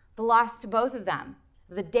 The loss to both of them,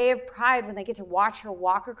 the day of pride when they get to watch her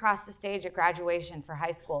walk across the stage at graduation for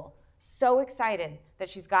high school, so excited that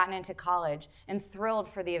she's gotten into college and thrilled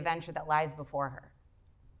for the adventure that lies before her.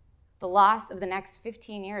 The loss of the next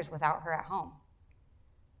 15 years without her at home.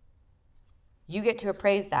 You get to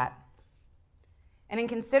appraise that. And in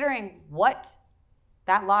considering what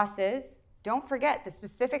that loss is, don't forget the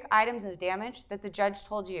specific items of damage that the judge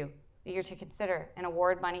told you that you're to consider and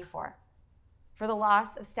award money for. For the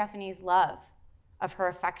loss of Stephanie's love, of her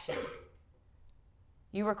affection.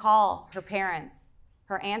 You recall her parents,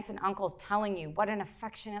 her aunts and uncles telling you what an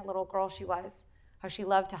affectionate little girl she was, how she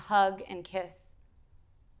loved to hug and kiss.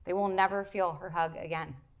 They will never feel her hug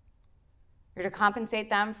again. You're to compensate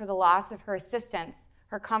them for the loss of her assistance,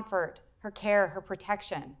 her comfort, her care, her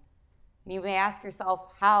protection. And you may ask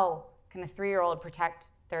yourself, how can a 3-year-old protect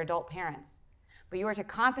their adult parents? But you are to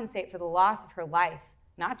compensate for the loss of her life,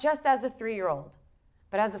 not just as a 3-year-old,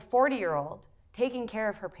 but as a 40-year-old, taking care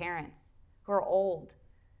of her parents who are old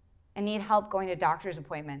and need help going to doctor's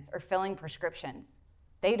appointments or filling prescriptions.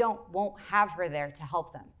 They won't have her there to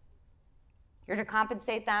help them. You're to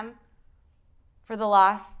compensate them for the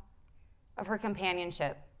loss of her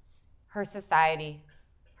companionship, her society,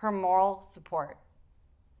 her moral support.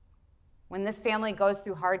 When this family goes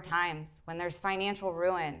through hard times, when there's financial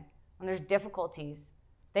ruin, when there's difficulties,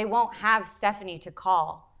 they won't have Stephanie to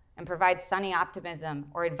call and provide sunny optimism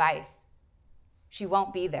or advice. She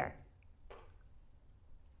won't be there.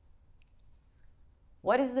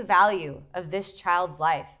 What is the value of this child's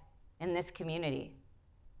life in this community?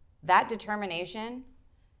 That determination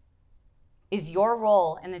is your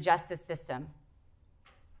role in the justice system.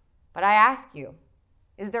 But I ask you,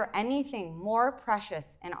 is there anything more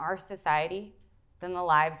precious in our society than the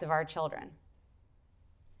lives of our children?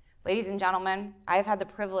 Ladies and gentlemen, I have had the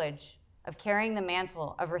privilege of carrying the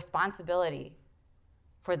mantle of responsibility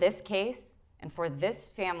for this case and for this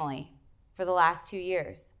family for the last 2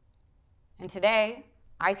 years. And today,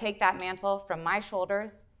 I take that mantle from my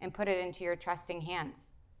shoulders and put it into your trusting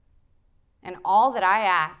hands. And all that I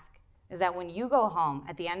ask is that when you go home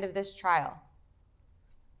at the end of this trial,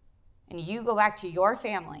 and you go back to your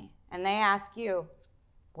family, and they ask you,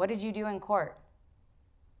 what did you do in court?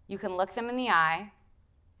 You can look them in the eye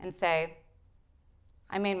and say,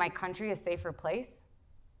 I made my country a safer place.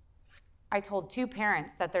 I told 2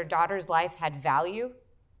 parents that their daughter's life had value,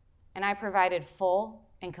 and I provided full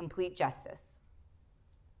and complete justice.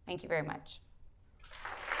 Thank you very much.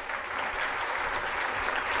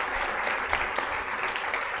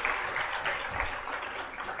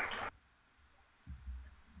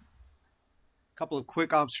 couple of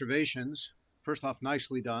quick observations. First off,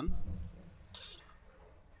 nicely done.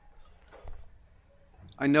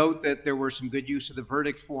 I note that there were some good use of the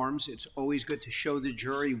verdict forms. It's always good to show the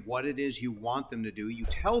jury what it is you want them to do. You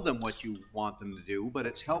tell them what you want them to do, but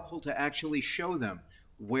it's helpful to actually show them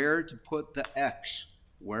where to put the X,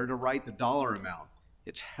 where to write the dollar amount.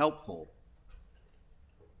 It's helpful.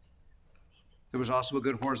 There was also a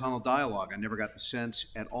good horizontal dialogue. I never got the sense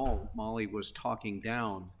at all Molly was talking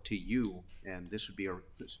down to you, and this would be a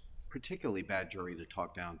particularly bad jury to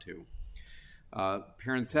talk down to.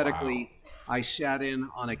 Parenthetically, wow. I sat in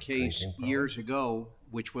on a case years ago,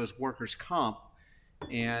 which was workers' comp,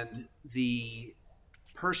 and the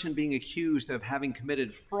person being accused of having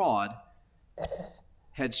committed fraud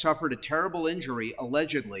had suffered a terrible injury,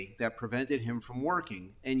 allegedly, that prevented him from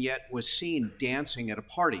working, and yet was seen dancing at a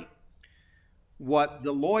party. What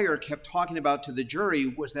the lawyer kept talking about to the jury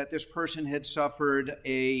was that this person had suffered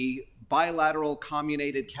a bilateral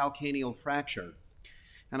comminuted calcaneal fracture.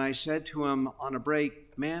 And I said to him on a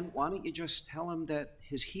break, man, why don't you just tell him that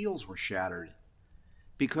his heels were shattered?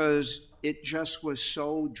 Because it just was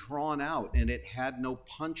so drawn out and it had no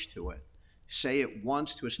punch to it. Say it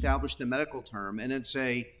once to establish the medical term and then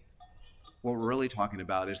say, what we're really talking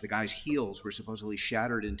about is the guy's heels were supposedly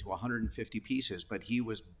shattered into 150 pieces, but he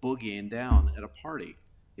was boogieing down at a party.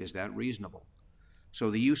 Is that reasonable? So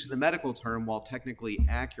the use of the medical term, while technically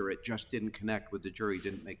accurate, just didn't connect with the jury,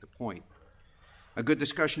 didn't make the point. A good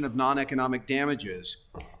discussion of non-economic damages,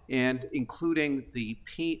 and including the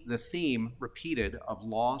theme repeated of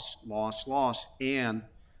loss, loss, loss, and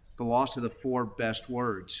the loss of the four best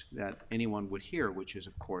words that anyone would hear, which is,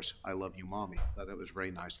 of course, I love you, Mommy. I thought that was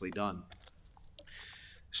very nicely done.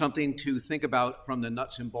 Something to think about from the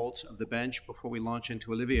nuts and bolts of the bench before we launch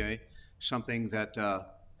into Olivier, something that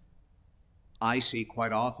I see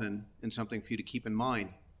quite often and something for you to keep in mind.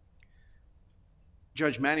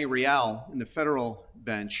 Judge Manny Real in the federal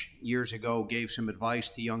bench years ago gave some advice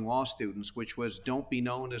to young law students, which was don't be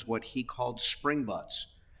known as what he called spring butts,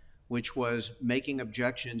 which was making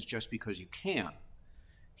objections just because you can.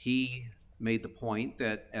 He made the point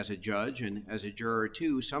that as a judge and as a juror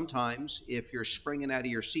too, sometimes if you're springing out of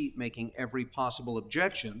your seat making every possible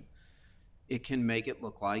objection, it can make it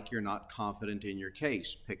look like you're not confident in your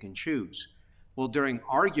case. Pick and choose. Well, during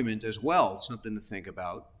argument as well, something to think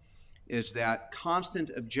about is that constant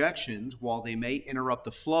objections, while they may interrupt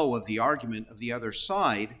the flow of the argument of the other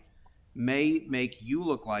side, may make you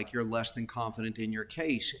look like you're less than confident in your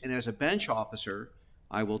case. And as a bench officer,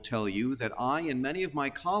 I will tell you that I and many of my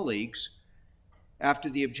colleagues, after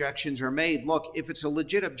the objections are made, look, if it's a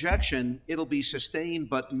legit objection, it'll be sustained,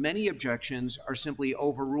 but many objections are simply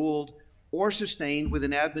overruled or sustained with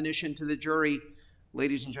an admonition to the jury,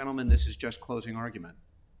 ladies and gentlemen, this is just closing argument.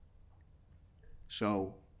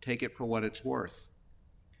 So take it for what it's worth.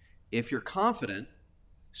 If you're confident,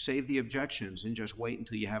 save the objections and just wait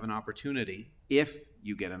until you have an opportunity, if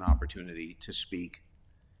you get an opportunity to speak,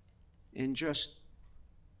 and just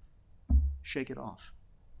shake it off.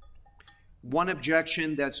 One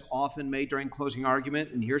objection that's often made during closing argument,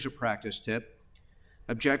 and here's a practice tip,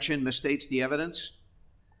 objection misstates the evidence.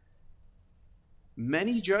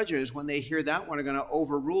 Many judges, when they hear that one, are going to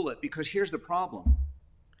overrule it, because here's the problem.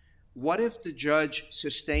 What if the judge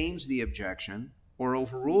sustains the objection or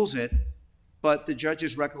overrules it, but the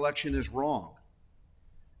judge's recollection is wrong?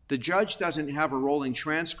 The judge doesn't have a rolling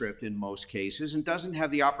transcript in most cases and doesn't have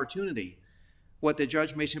the opportunity. What the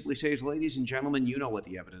judge may simply say is, ladies and gentlemen, you know what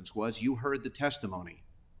the evidence was. You heard the testimony,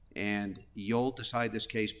 and you'll decide this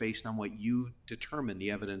case based on what you determine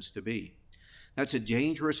the evidence to be. That's a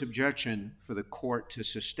dangerous objection for the court to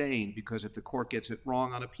sustain, because if the court gets it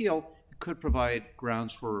wrong on appeal, it could provide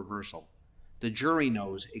grounds for reversal. The jury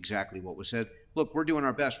knows exactly what was said. Look, we're doing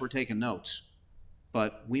our best. We're taking notes.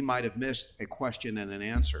 But we might have missed a question and an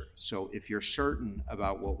answer. So if you're certain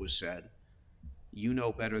about what was said, you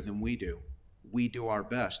know better than we do. We do our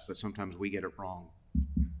best, but sometimes we get it wrong.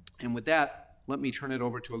 And with that, let me turn it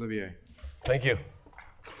over to Olivier. Thank you.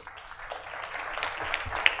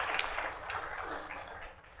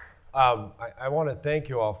 I want to thank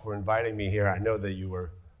you all for inviting me here. I know that you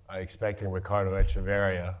were expecting Ricardo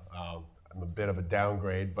Echeverria. I'm a bit of a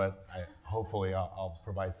downgrade, but hopefully I'll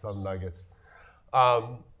provide some nuggets.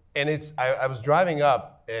 And I was driving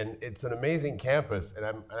up, and it's an amazing campus, and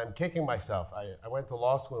I'm kicking myself. I went to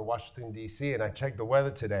law school in Washington, D.C., and I checked the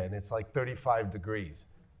weather today, and it's like 35 degrees.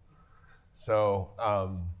 So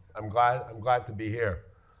I'm glad to be here.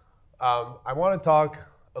 I want to talk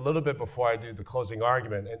a little bit before I do the closing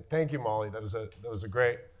argument, and thank you, Molly. That was a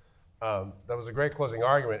great That was a great closing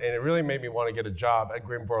argument, and it really made me want to get a job at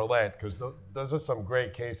Green Borlet, because those are some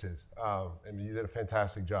great cases, and you did a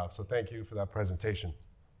fantastic job. So thank you for that presentation.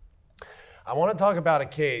 I want to talk about a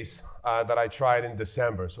case that I tried in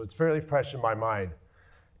December, so it's fairly fresh in my mind,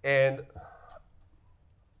 and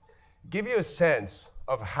give you a sense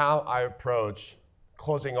of how I approach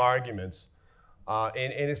closing arguments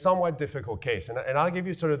in a somewhat difficult case. And I'll give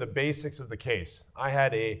you sort of the basics of the case.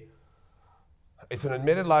 It's an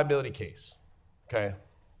admitted liability case, okay?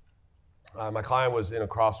 My client was in a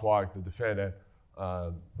crosswalk. The defendant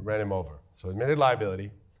ran him over. So admitted liability.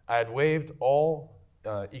 I had waived all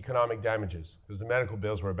economic damages because the medical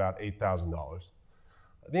bills were about $8,000.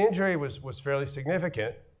 The injury was fairly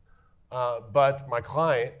significant, but my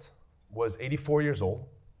client was 84 years old.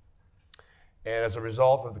 And as a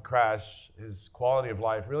result of the crash, his quality of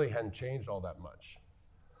life really hadn't changed all that much.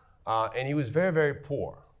 And he was very, very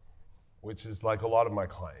poor, which is like a lot of my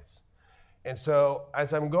clients. And so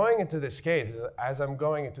as I'm going into this case, as I'm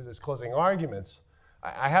going into this closing arguments,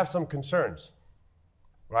 I have some concerns,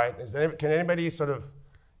 right? Can anybody sort of,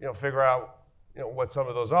 figure out, what some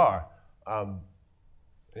of those are?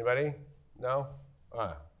 Anybody? No?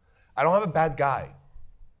 I don't have a bad guy.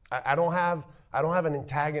 I don't have an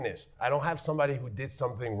antagonist. I don't have somebody who did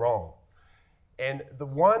something wrong. And the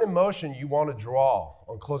one emotion you want to draw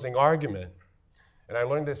on closing argument, and I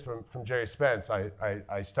learned this from Jerry Spence,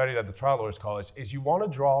 I studied at the Trial Lawyers College, is you want to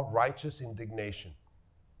draw righteous indignation.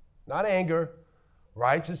 Not anger,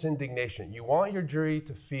 righteous indignation. You want your jury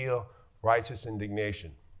to feel righteous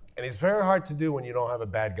indignation. And it's very hard to do when you don't have a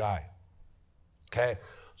bad guy. Okay?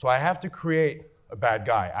 So I have to create a bad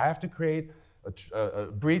guy. I have to create a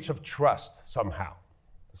breach of trust somehow.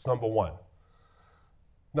 That's number one.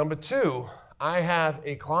 Number two, I have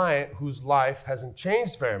a client whose life hasn't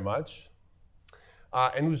changed very much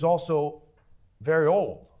and who's also very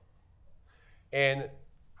old. And,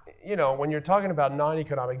 when you're talking about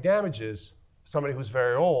non-economic damages, somebody who's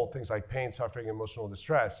very old, things like pain, suffering, emotional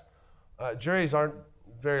distress, juries aren't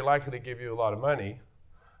very likely to give you a lot of money,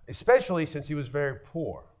 especially since he was very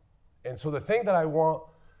poor. And so the thing that I want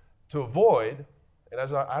to avoid, and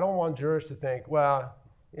I don't want jurors to think, well,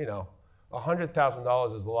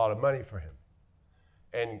 $100,000 is a lot of money for him.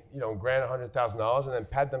 And, grant $100,000 and then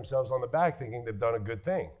pat themselves on the back thinking they've done a good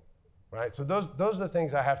thing, right? So those are the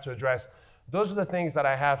things I have to address. Those are the things that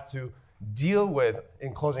I have to deal with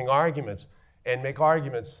in closing arguments and make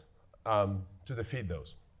arguments to defeat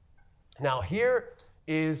those. Now, here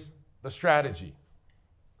is the strategy.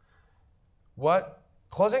 What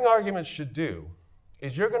closing arguments should do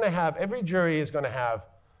is every jury is going to have,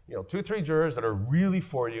 2 or 3 jurors that are really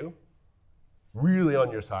for you, really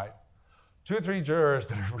on your side, 2 or 3 jurors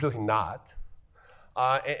that are really not,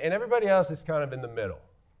 and everybody else is kind of in the middle.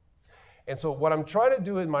 And so what I'm trying to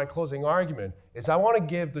do in my closing argument is I want to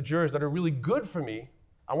give the jurors that are really good for me,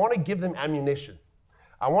 I want to give them ammunition.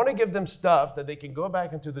 I want to give them stuff that they can go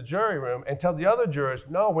back into the jury room and tell the other jurors,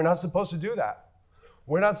 no, we're not supposed to do that.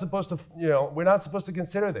 We're not supposed to, we're not supposed to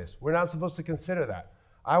consider this. We're not supposed to consider that.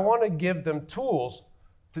 I want to give them tools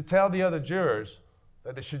to tell the other jurors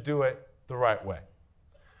that they should do it the right way.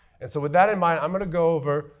 And so with that in mind, I'm going to go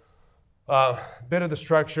over a bit of the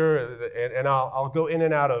structure, and I'll go in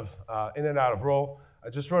and out of role. I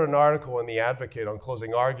just wrote an article in The Advocate on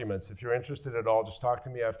closing arguments. If you're interested at all, just talk to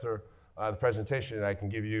me after the presentation, and I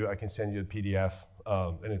can send you a PDF,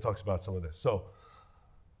 and it talks about some of this. So,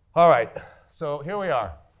 all right. So here we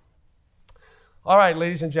are. All right,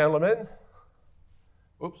 ladies and gentlemen.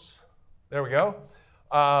 Oops. There we go.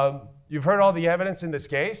 You've heard all the evidence in this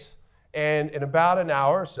case, and in about an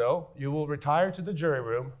hour or so, you will retire to the jury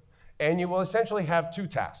room, and you will essentially have 2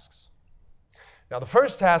 tasks. Now, the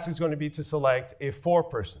first task is going to be to select a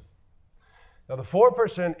foreperson. Now, the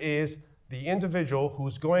foreperson is the individual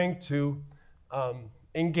who's going to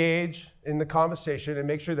engage in the conversation and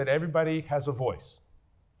make sure that everybody has a voice.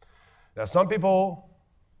 Now, some people,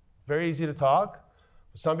 very easy to talk.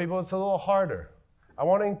 For some people, it's a little harder. I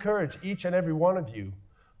want to encourage each and every one of you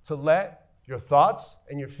to let your thoughts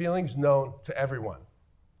and your feelings known to everyone.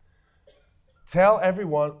 Tell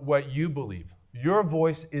everyone what you believe. Your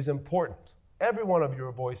voice is important. Every one of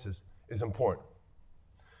your voices is important.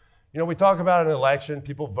 We talk about an election.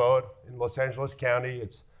 People vote in Los Angeles County.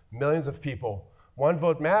 It's millions of people. One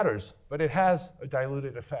vote matters, but it has a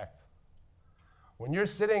diluted effect. When you're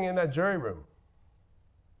sitting in that jury room,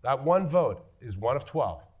 that one vote is 1 of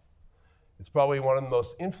 12. It's probably one of the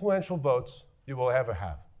most influential votes you will ever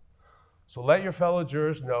have. So let your fellow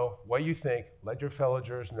jurors know what you think. Let your fellow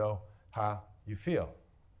jurors know how you feel.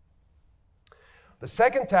 The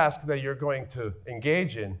second task that you're going to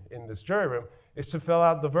engage in this jury room is to fill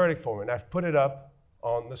out the verdict form, and I've put it up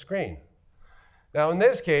on the screen. Now, in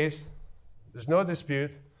this case, there's no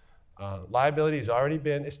dispute. Liability has already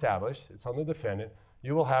been established. It's on the defendant.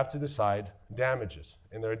 You will have to decide damages,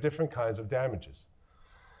 and there are different kinds of damages.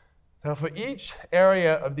 Now, for each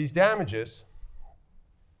area of these damages,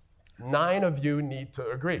 9 of you need to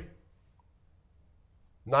agree.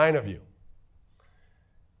 9 of you.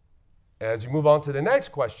 As you move on to the next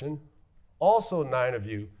question, also 9 of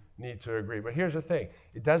you need to agree. But here's the thing.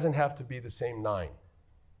 It doesn't have to be the same 9.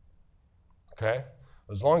 Okay?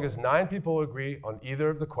 As long as 9 people agree on either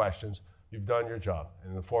of the questions, you've done your job.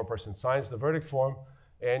 And the foreperson signs the verdict form,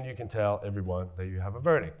 and you can tell everyone that you have a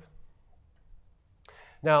verdict.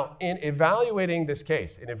 Now, in evaluating this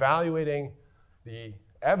case, in evaluating the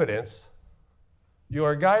evidence, you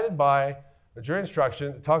are guided by a jury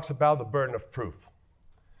instruction that talks about the burden of proof.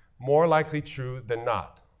 More likely true than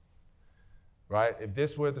not. Right? If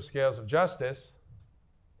this were the scales of justice,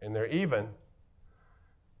 and they're even,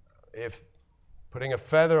 if putting a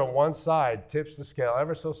feather on one side tips the scale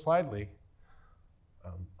ever so slightly,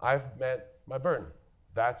 I've met my burden.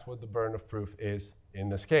 That's what the burden of proof is in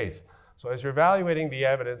this case. So as you're evaluating the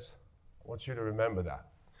evidence, I want you to remember that.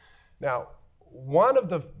 Now, one of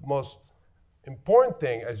the most important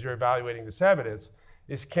things as you're evaluating this evidence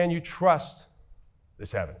is, can you trust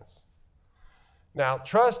this evidence? Now,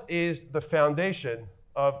 trust is the foundation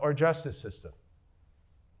of our justice system,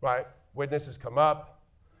 right? Witnesses come up,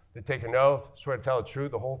 they take an oath, swear to tell the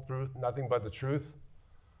truth, the whole truth, nothing but the truth.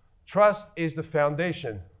 Trust is the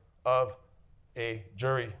foundation of a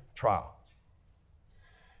jury trial.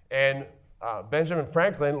 And Benjamin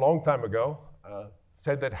Franklin, a long time ago,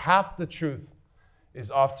 said that half the truth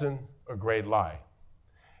is often a great lie.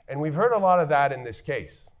 And we've heard a lot of that in this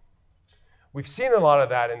case. We've seen a lot of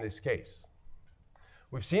that in this case.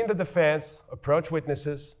 We've seen the defense approach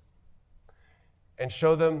witnesses and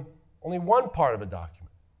show them only one part of a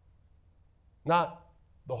document, not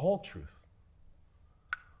the whole truth.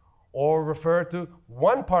 Or refer to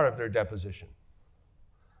one part of their deposition,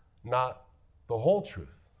 not the whole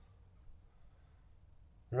truth.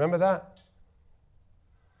 Remember that?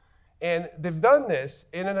 And they've done this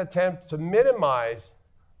in an attempt to minimize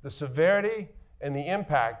the severity and the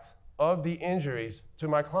impact of the injuries to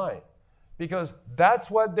my client, because that's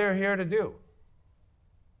what they're here to do.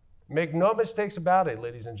 Make no mistakes about it,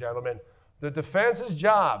 ladies and gentlemen. The defense's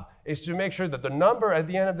job is to make sure that the number at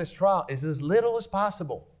the end of this trial is as little as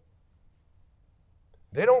possible.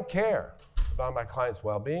 They don't care about my client's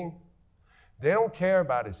well-being. They don't care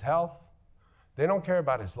about his health. They don't care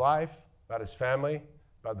about his life, about his family,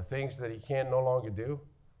 about the things that he can no longer do.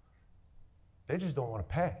 They just don't want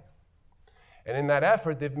to pay. And in that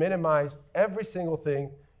effort, they've minimized every single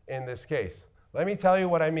thing in this case. Let me tell you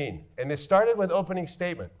what I mean. And this started with opening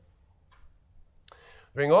statement.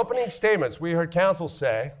 During opening statements, we heard counsel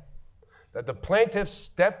say that the plaintiff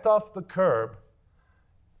stepped off the curb,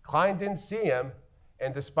 client didn't see him,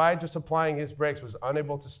 and despite just applying his brakes, was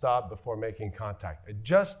unable to stop before making contact. It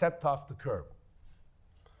just stepped off the curb.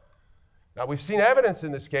 Now, we've seen evidence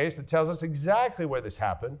in this case that tells us exactly where this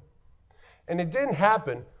happened, and it didn't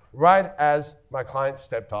happen right as my client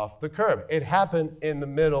stepped off the curb. It happened in the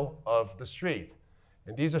middle of the street.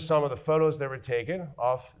 And these are some of the photos that were taken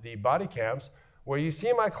off the body cams, where you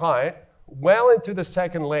see my client well into the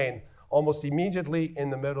second lane, almost immediately in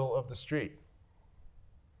the middle of the street.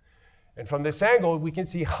 And from this angle, we can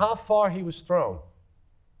see how far he was thrown.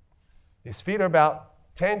 His feet are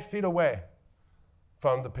about 10 feet away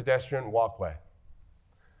from the pedestrian walkway.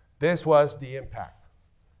 This was the impact.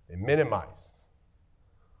 They minimized.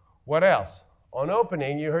 What else? On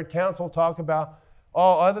opening, you heard counsel talk about,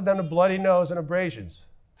 oh, other than a bloody nose and abrasions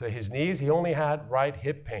to his knees, he only had right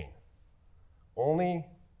hip pain. Only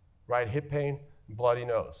right hip pain, bloody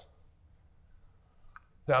nose.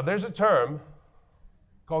 Now, there's a term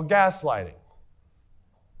called gaslighting,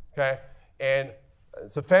 okay? And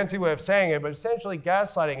it's a fancy way of saying it, but essentially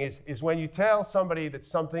gaslighting is when you tell somebody that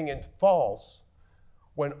something is false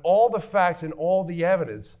when all the facts and all the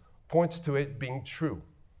evidence points to it being true.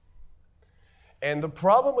 And the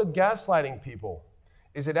problem with gaslighting people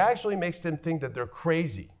is it actually makes them think that they're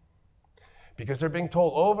crazy, because they're being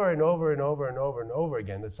told over and over and over and over and over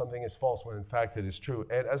again that something is false when in fact it is true.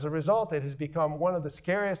 And as a result, it has become one of the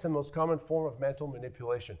scariest and most common form of mental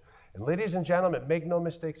manipulation. And ladies and gentlemen, make no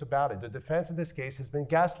mistakes about it. The defense in this case has been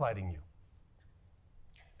gaslighting you,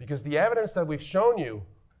 because the evidence that we've shown you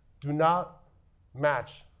do not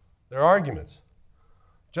match their arguments.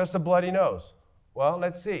 Just a bloody nose. Well,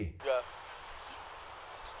 let's see. Yeah.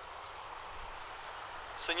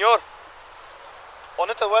 Señor,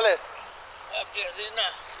 ¿dónde te duele? Aquí, así,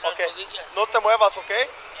 Ok, no te muevas, ¿ok?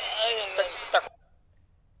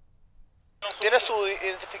 ¿Tienes tu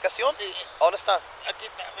identificación? Sí. ¿Dónde está? Aquí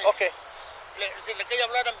está. Ok. Si le quiere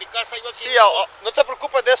hablar a mi casa, yo aquí. Sí, no te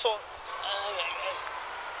preocupes de eso. Ay, ay,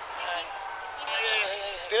 ay.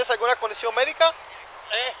 Ay. ¿Tienes alguna condición médica?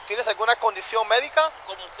 ¿Eh? ¿Tienes alguna condición médica?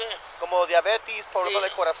 ¿Cómo qué? Como diabetes, problemas Sí.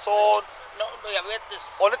 de corazón. No, diabetes.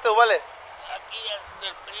 ¿Dónde te duele? Aquí en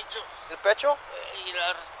el pecho ¿El pecho? y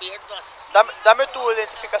las piernas. Dame tu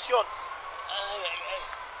identificación. Ay, ay, ay.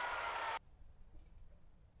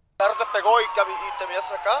 ¿El carro te pegó y te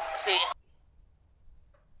viniste acá? Sí.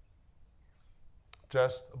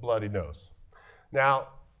 Just a bloody nose. Now,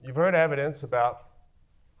 you've heard evidence about,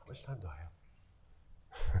 how much time do I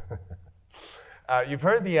have? You've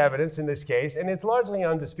heard the evidence in this case, and it's largely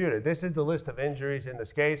undisputed. This is the list of injuries in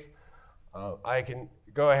this case. I can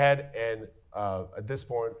go ahead and, at this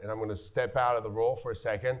point, and I'm going to step out of the role for a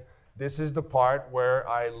second. This is the part where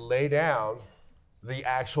I lay down the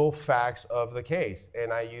actual facts of the case,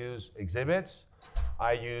 and I use exhibits.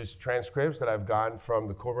 I use transcripts that I've gotten from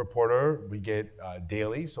the court reporter. We get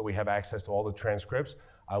daily, so we have access to all the transcripts.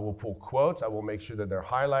 I will pull quotes. I will make sure that they're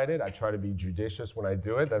highlighted. I try to be judicious when I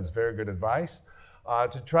do it. That's very good advice.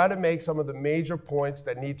 To try to make some of the major points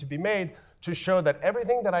that need to be made to show that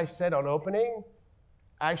everything that I said on opening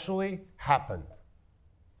actually happened.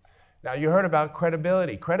 Now, you heard about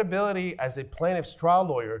credibility. Credibility as a plaintiff's trial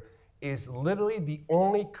lawyer is literally the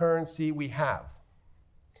only currency we have.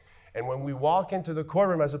 And when we walk into the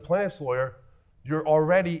courtroom as a plaintiff's lawyer, you're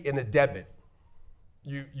already in a debit.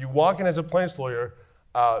 You walk in as a plaintiff's lawyer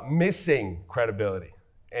missing credibility.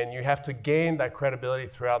 And you have to gain that credibility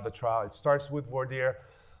throughout the trial. It starts with voir dire,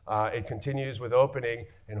 it continues with opening,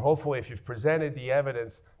 and hopefully if you've presented the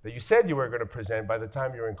evidence that you said you were going to present, by the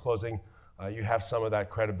time you're in closing, you have some of that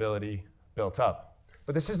credibility built up.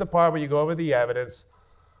 But this is the part where you go over the evidence,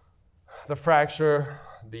 the fracture,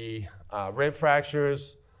 the rib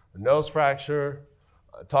fractures, the nose fracture,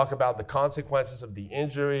 talk about the consequences of the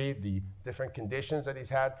injury, the different conditions that he's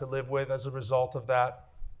had to live with as a result of that.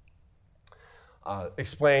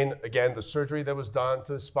 Explain, again, the surgery that was done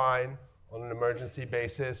to the spine on an emergency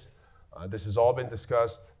basis. This has all been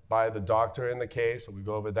discussed by the doctor in the case, so we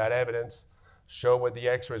go over that evidence. Show what the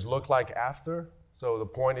x-rays look like after. So the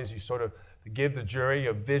point is you sort of give the jury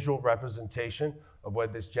a visual representation of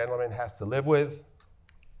what this gentleman has to live with.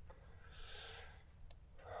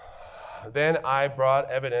 Then I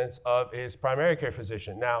brought evidence of his primary care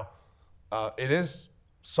physician. Now, it is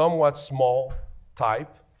somewhat small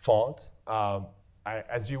type font.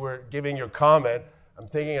 As you were giving your comment, I'm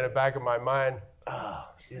thinking in the back of my mind,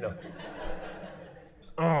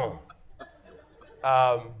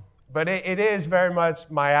 but it is very much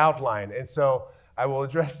my outline. And so I will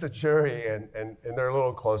address the jury, and they're a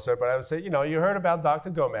little closer, but I would say, you heard about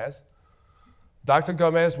Dr. Gomez. Dr.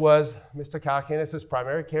 Gomez was Mr. Calcanis'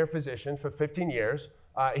 primary care physician for 15 years.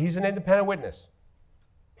 He's an independent witness,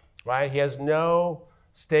 right? He has no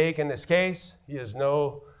stake in this case. He has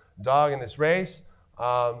no dog in this race.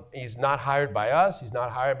 He's not hired by us. He's not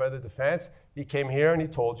hired by the defense. He came here and he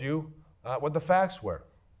told you what the facts were.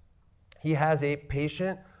 He has a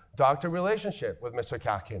patient-doctor relationship with Mr.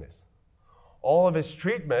 Calcanis. All of his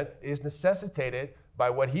treatment is necessitated by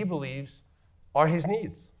what he believes are his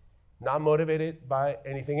needs, not motivated by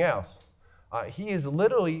anything else. He is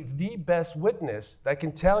literally the best witness that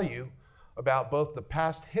can tell you about both the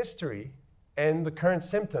past history and the current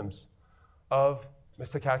symptoms of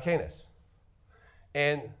Mr. Calcanis.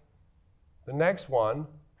 And the next one,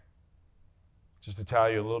 just to tell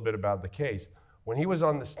you a little bit about the case, when he was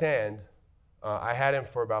on the stand, I had him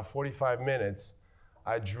for about 45 minutes.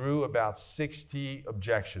 I drew about 60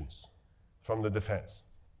 objections from the defense.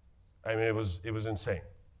 I mean, it was insane.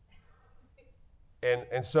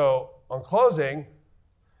 And so on closing,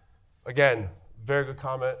 again, very good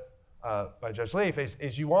comment by Judge Leaf,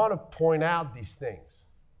 is you want to point out these things,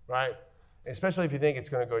 right? Especially if you think it's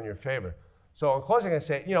going to go in your favor. So on closing, I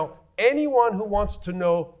say, anyone who wants to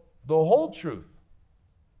know the whole truth,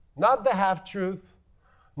 not the half-truth,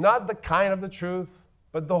 not the kind of the truth,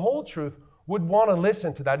 but the whole truth, would want to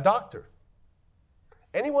listen to that doctor.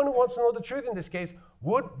 Anyone who wants to know the truth in this case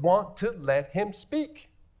would want to let him speak.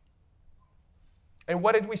 And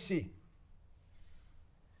what did we see?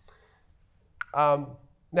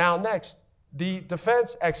 Now, next, the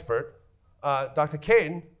defense expert, Dr.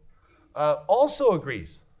 Caden, also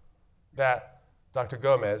agrees that Dr.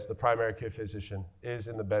 Gomez, the primary care physician, is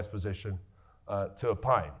in the best position to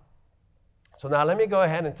opine. So now let me go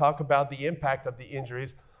ahead and talk about the impact of the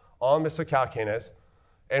injuries on Mr. Calcanis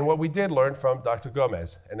and what we did learn from Dr.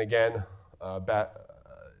 Gomez. And again,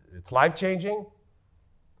 it's life-changing,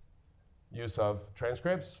 use of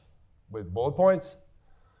transcripts with bullet points.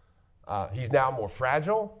 He's now more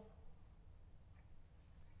fragile.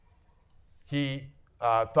 He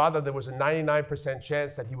thought that there was a 99%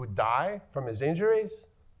 chance that he would die from his injuries.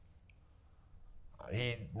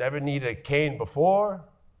 He never needed a cane before.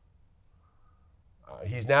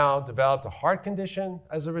 He's now developed a heart condition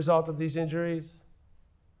as a result of these injuries.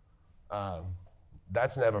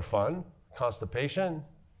 That's never fun. Constipation.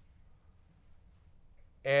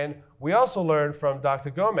 And we also learned from Dr.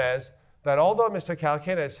 Gomez that although Mr.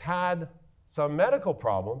 Calcanis had some medical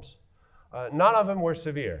problems, none of them were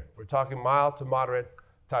severe. We're talking mild to moderate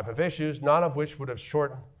type of issues, none of which would have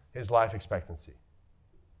shortened his life expectancy.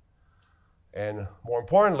 And more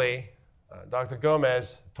importantly, Dr.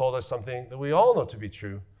 Gomez told us something that we all know to be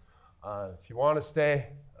true. If you want to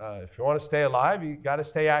stay alive, you got to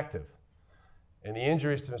stay active. And the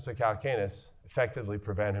injuries to Mr. Calcanis effectively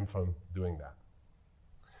prevent him from doing that.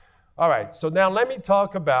 All right, so now let me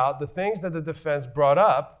talk about the things that the defense brought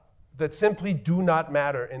up that simply do not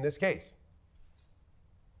matter in this case.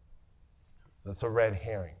 That's a red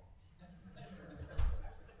herring.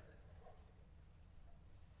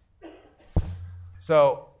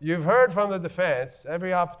 So you've heard from the defense,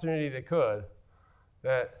 every opportunity they could,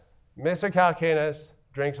 that Mr. Calcanis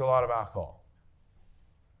drinks a lot of alcohol.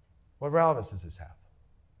 What relevance does this have?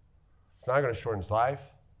 It's not going to shorten his life.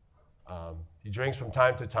 He drinks from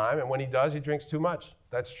time to time, and when he does, he drinks too much.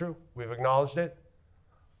 That's true. We've acknowledged it.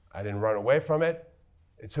 I didn't run away from it.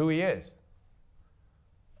 It's who he is.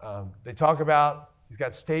 They talk about he's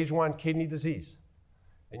got stage 1 kidney disease.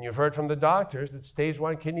 And you've heard from the doctors that stage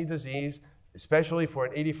 1 kidney disease, especially for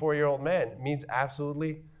an 84-year-old man, means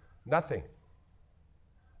absolutely nothing.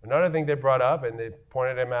 Another thing they brought up, and they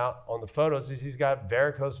pointed him out on the photos, is he's got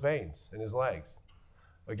varicose veins in his legs.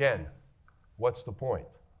 Again, what's the point?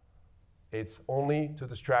 It's only to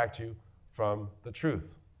distract you from the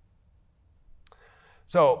truth.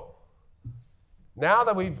 So now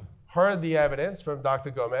that we've heard the evidence from Dr.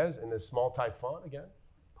 Gomez in this small type font, again,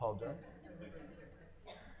 apologize.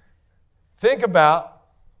 Think about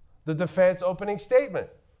the defense opening statement.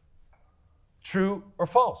 True or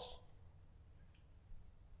false?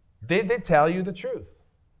 Did they tell you the truth?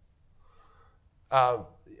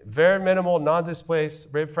 Very minimal non-displaced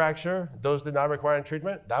rib fracture. Those did not require any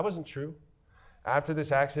treatment. That wasn't true. After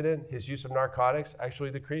this accident, his use of narcotics actually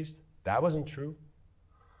decreased. That wasn't true.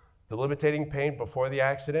 Debilitating pain before the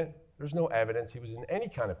accident. There's no evidence he was in any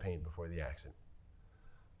kind of pain before the accident.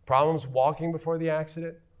 Problems walking before the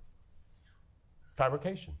accident.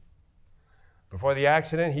 Fabrication. Before the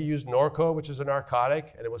accident, he used Norco, which is a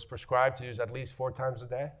narcotic, and it was prescribed to use at least 4 times a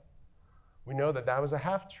day. We know that that was a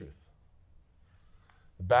half-truth.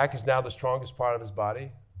 The back is now the strongest part of his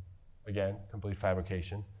body. Again, complete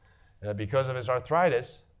fabrication. And that because of his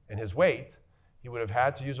arthritis and his weight, he would have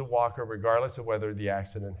had to use a walker regardless of whether the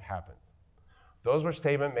accident happened. Those were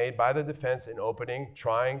statements made by the defense in opening,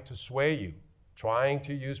 trying to sway you, trying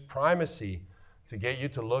to use primacy to get you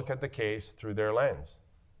to look at the case through their lens.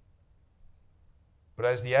 But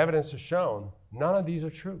as the evidence has shown, none of these are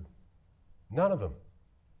true. None of them.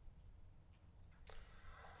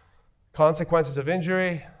 Consequences of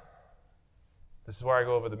injury. This is where I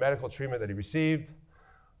go over the medical treatment that he received.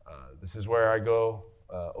 This is where I go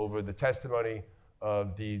over the testimony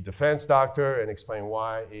of the defense doctor and explain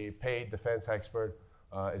why a paid defense expert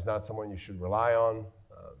is not someone you should rely on.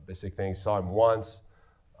 Basic things, saw him once,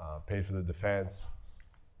 paid for the defense.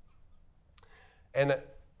 And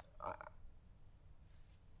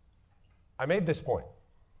I made this point.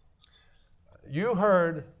 You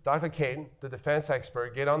heard Dr. Caton, the defense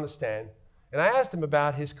expert, get on the stand, and I asked him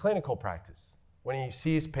about his clinical practice when he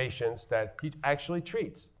sees patients that he actually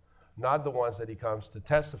treats, not the ones that he comes to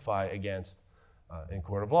testify against in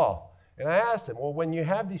court of law. And I asked him, well, when you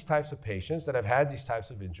have these types of patients that have had these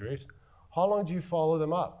types of injuries, how long do you follow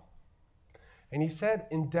them up? And he said,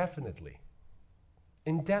 indefinitely.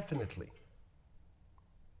 Indefinitely.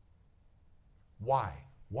 Why?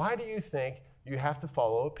 Why do you think you have to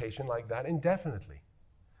follow a patient like that indefinitely?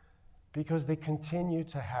 Because they continue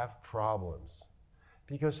to have problems.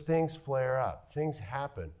 Because things flare up, things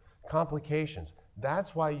happen, complications.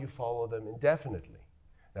 That's why you follow them indefinitely.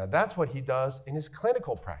 Now, that's what he does in his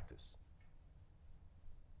clinical practice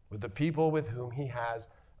with the people with whom he has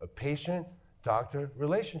a patient-doctor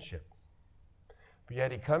relationship. But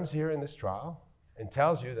yet he comes here in this trial and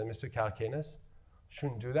tells you that Mr. Calcanis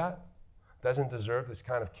shouldn't do that, doesn't deserve this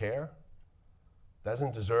kind of care,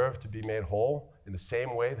 doesn't deserve to be made whole in the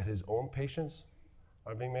same way that his own patients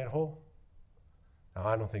are being made whole. Now,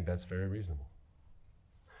 I don't think that's very reasonable.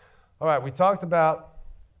 All right, we talked about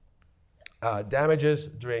Damages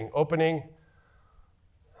during opening.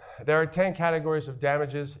 There are 10 categories of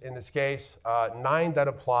damages in this case, 9 that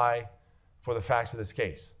apply for the facts of this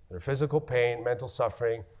case. They're physical pain, mental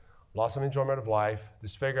suffering, loss of enjoyment of life,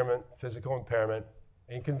 disfigurement, physical impairment,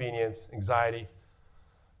 inconvenience, anxiety,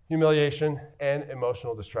 humiliation, and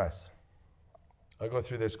emotional distress. I'll go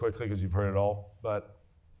through this quickly because you've heard it all, but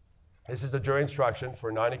this is the jury instruction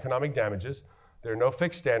for non-economic damages. There are no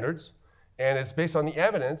fixed standards, and it's based on the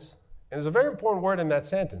evidence, and there's a very important word in that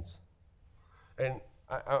sentence. And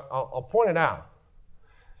I'll point it out,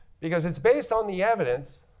 because it's based on the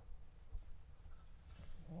evidence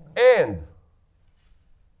and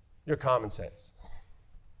your common sense.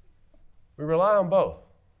 We rely on both.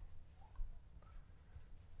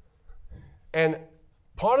 And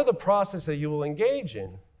part of the process that you will engage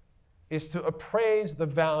in is to appraise the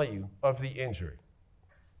value of the injury.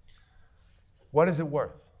 What is it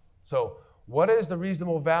worth? So, what is the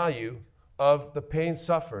reasonable value of the pain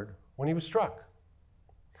suffered when he was struck?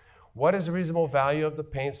 What is the reasonable value of the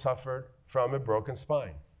pain suffered from a broken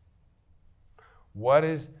spine? What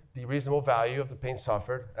is the reasonable value of the pain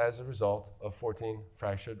suffered as a result of 14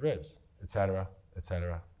 fractured ribs, etc.,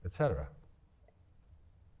 etc., etc.?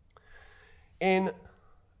 In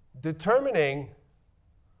determining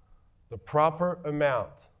the proper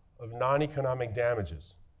amount of non-economic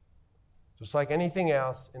damages, just like anything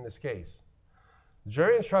else in this case,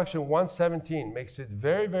 jury instruction 117 makes it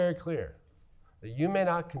very, very clear that you may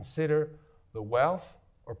not consider the wealth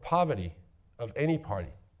or poverty of any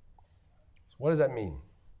party. So what does that mean?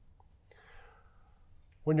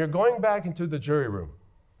 When you're going back into the jury room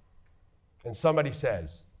and somebody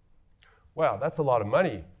says, well, that's a lot of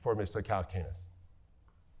money for Mr. Kalkinis.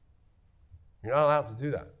 You're not allowed to do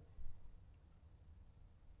that.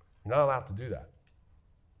 You're not allowed to do that.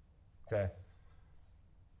 Okay?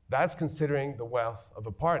 That's considering the wealth of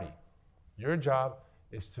a party. Your job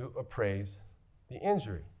is to appraise the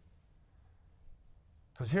injury.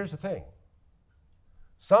 Because here's the thing.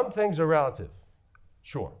 Some things are relative.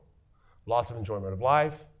 Sure. Loss of enjoyment of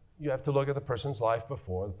life. You have to look at the person's life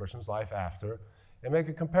before, the person's life after, and make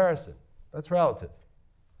a comparison. That's relative.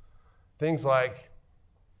 Things like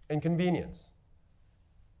inconvenience.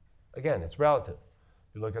 Again, it's relative.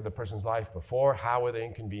 You look at the person's life before, how were they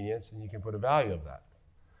inconvenienced, and you can put a value of that.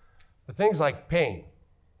 But things like pain,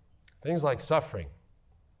 things like suffering,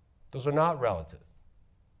 those are not relative.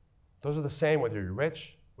 Those are the same whether you're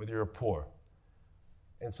rich, whether you're poor.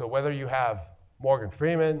 And so whether you have Morgan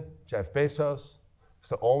Freeman, Jeff Bezos,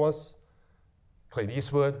 Mr. Olmos, Clint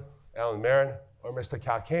Eastwood, Alan Marin, or Mr.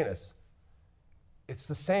 Kalkinis, it's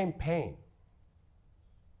the same pain.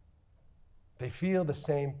 They feel the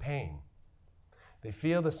same pain. They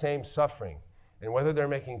feel the same suffering. And whether they're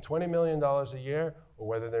making $20 million a year or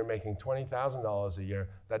whether they're making $20,000 a year,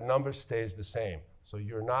 that number stays the same. So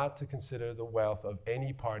you're not to consider the wealth of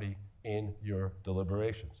any party in your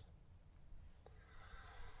deliberations.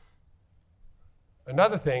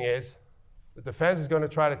 Another thing is, the defense is going to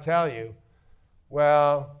try to tell you,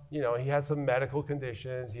 well, you know, he had some medical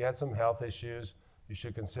conditions, he had some health issues, you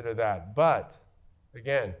should consider that. But,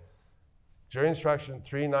 again, jury instruction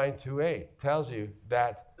 3928 tells you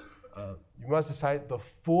that you must decide the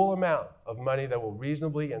full amount of money that will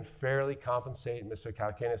reasonably and fairly compensate Mr.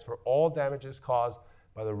 Kalkinis for all damages caused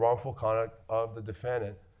by the wrongful conduct of the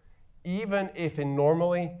defendant, even if a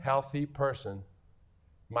normally healthy person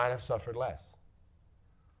might have suffered less.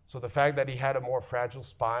 So the fact that he had a more fragile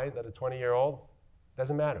spine than a 20-year-old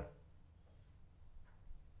doesn't matter.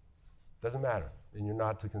 Doesn't matter, and you're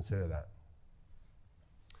not to consider that.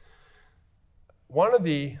 One of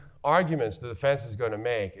the arguments the defense is going to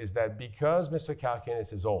make is that because Mr.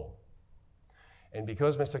 Kalkinis is old, and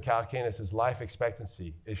because Mr. Kalkinis' life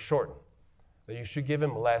expectancy is shortened, that you should give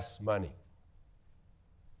him less money.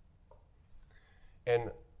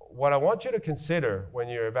 And what I want you to consider when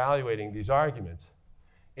you're evaluating these arguments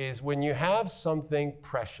is when you have something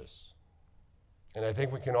precious, and I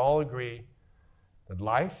think we can all agree that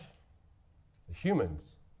life, the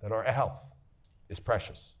humans, that our health is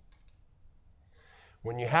precious.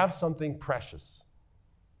 When you have something precious,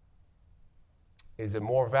 is it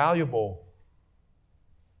more valuable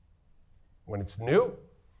when it's new,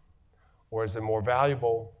 or is it more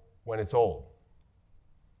valuable when it's old?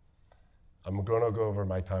 I'm going to go over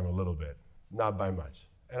my time a little bit, not by much.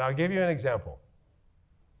 And I'll give you an example.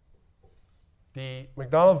 The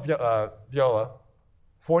McDonald Viola,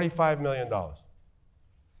 $45 million. It's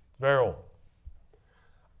very old.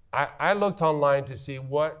 I looked online to see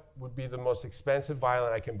what would be the most expensive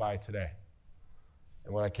violin I can buy today.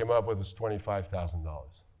 And what I came up with was $25,000.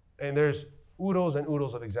 And there's oodles and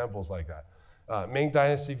oodles of examples like that. Ming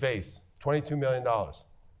Dynasty vase, $22 million.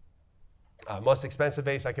 Most expensive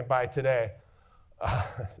vase I can buy today,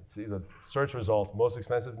 let's see the search results, most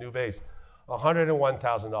expensive new vase,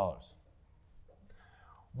 $101,000.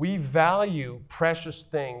 We value precious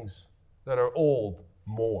things that are old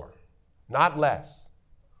more, not less,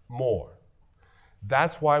 more.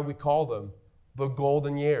 That's why we call them the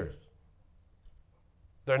golden years.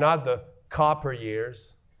 They're not the copper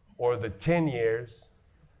years or the tin years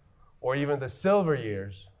or even the silver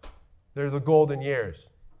years. They're the golden years.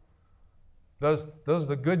 Those are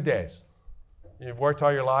the good days. You've worked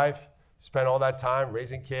all your life, spent all that time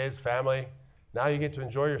raising kids, family. Now you get to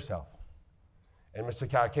enjoy yourself. And Mr.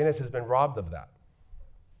 Kalkinis has been robbed of that.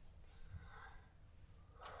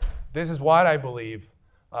 This is what I believe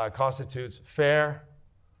constitutes fair,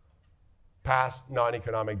 past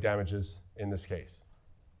non-economic damages in this case.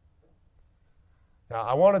 Now,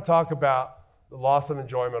 I want to talk about the loss of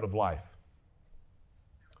enjoyment of life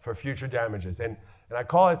for future damages. And I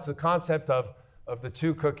call it the concept of the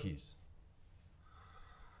two cookies.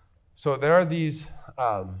 So there are these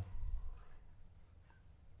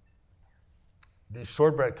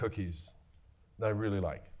shortbread cookies that I really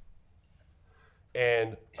like.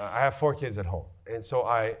 And I have 4 kids at home. And so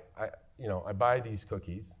I buy these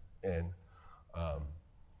cookies, and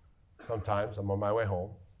sometimes I'm on my way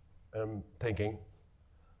home, and I'm thinking,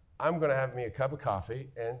 I'm going to have me a cup of coffee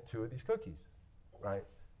and 2 of these cookies, right?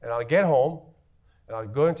 And I'll get home, and I'll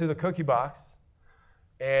go into the cookie box,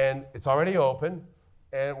 and it's already open,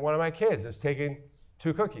 and one of my kids is taking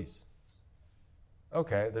 2 cookies.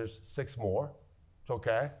 Okay, there's 6 more. It's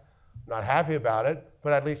okay. I'm not happy about it,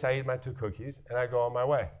 but at least I eat my 2 cookies, and I go on my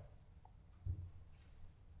way.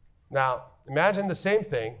 Now, imagine the same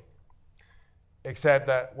thing, except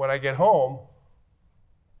that when I get home,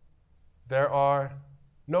 there are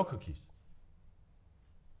no cookies.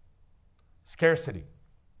 Scarcity.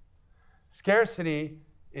 Scarcity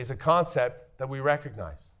is a concept that we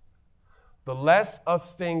recognize. The less of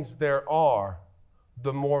things there are,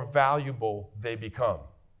 the more valuable they become.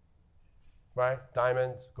 Right?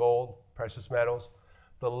 Diamonds, gold, precious metals.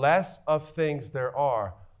 The less of things there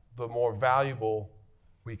are, the more valuable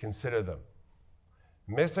we consider them.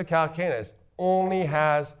 Mr. Kalkinis only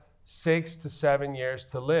has 6 to 7 years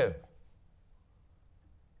to live.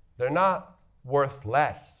 They're not worth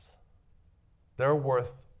less. They're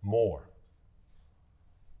worth more.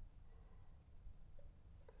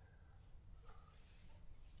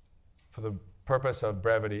 For the purpose of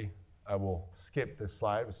brevity, I will skip this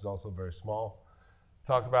slide, which is also very small.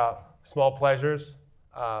 Talk about small pleasures.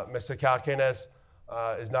 Mr. Kalkinis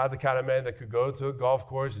is not the kind of man that could go to a golf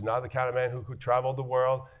course. He's not the kind of man who could travel the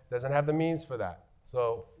world. He doesn't have the means for that.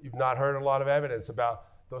 So you've not heard a lot of evidence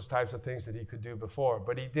about those types of things that he could do before.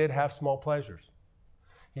 But he did have small pleasures.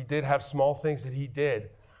 He did have small things that he did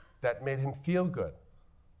that made him feel good,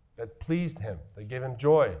 that pleased him, that gave him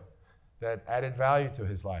joy, that added value to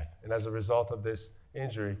his life. And as a result of this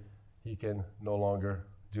injury, he can no longer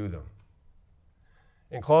do them.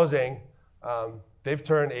 In closing, they've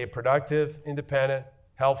turned a productive, independent,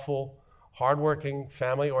 helpful, hardworking,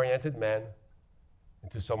 family-oriented man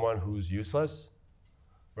into someone who's useless,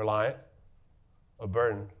 reliant, a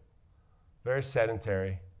burden, very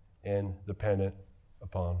sedentary, and dependent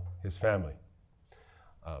upon his family.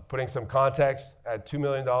 Putting some context, at $2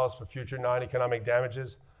 million for future non-economic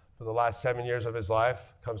damages for the last 7 years of his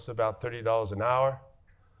life comes to about $30 an hour.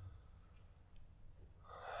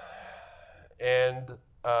 And,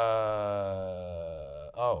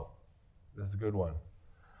 this is a good one.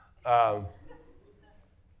 I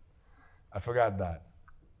forgot that.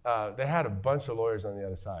 They had a bunch of lawyers on the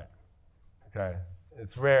other side. Okay,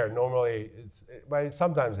 it's rare. Normally, but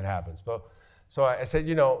sometimes it happens. But so I said,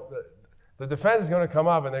 the defense is going to come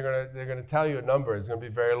up and they're going to tell you a number. It's going to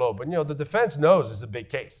be very low. But the defense knows it's a big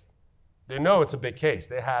case. They know it's a big case.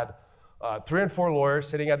 They had 3 and 4 lawyers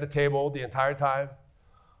sitting at the table the entire time.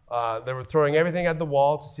 They were throwing everything at the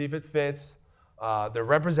wall to see if it fits. They're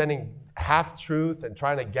representing half-truth and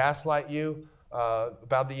trying to gaslight you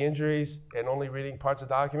about the injuries and only reading parts of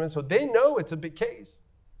documents. So they know it's a big case.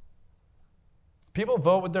 People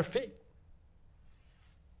vote with their feet.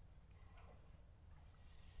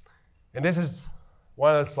 And this is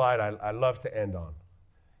one of the slides I love to end on,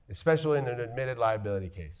 especially in an admitted liability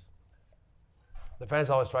case. The defense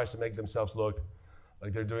always tries to make themselves look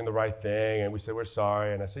like they're doing the right thing, and we say, we're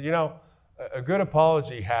sorry. And I said, a good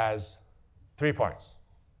apology has 3 parts.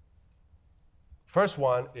 First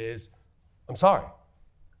one is, I'm sorry.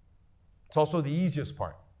 It's also the easiest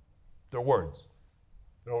part. They're words.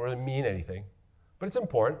 They don't really mean anything, but it's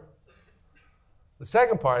important. The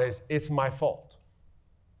second part is, it's my fault.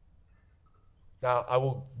 Now, I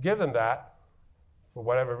will give them that for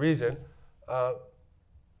whatever reason.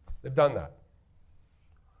 They've done that.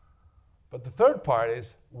 But the third part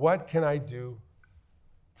is, what can I do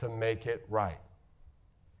to make it right?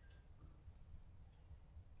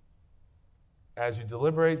 As you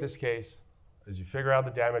deliberate this case, as you figure out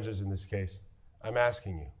the damages in this case, I'm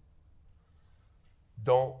asking you,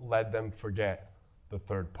 don't let them forget the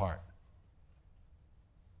third part.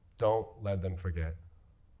 Don't let them forget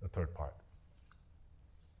the third part.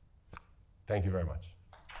 Thank you very much.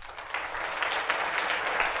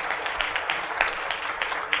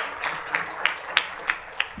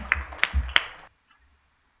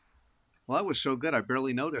 Well, that was so good. I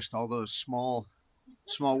barely noticed all those small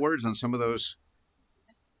words on some of those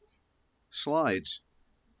slides.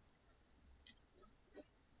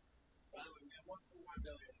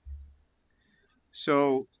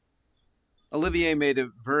 So Olivier made a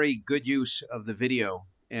very good use of the video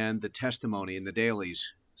and the testimony in the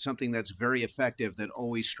dailies. Something that's very effective that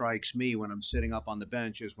always strikes me when I'm sitting up on the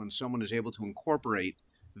bench is when someone is able to incorporate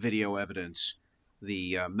video evidence,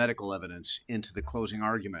 the medical evidence, into the closing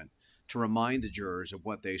argument to remind the jurors of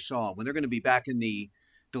what they saw. When they're going to be back in the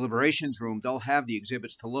deliberations room, they'll have the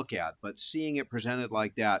exhibits to look at, but seeing it presented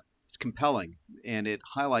like that, it's compelling, and it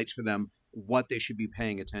highlights for them what they should be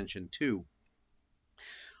paying attention to.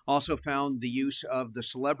 Also found the use of the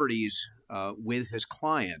celebrities with his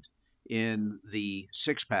client in the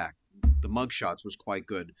six-pack. The mugshots was quite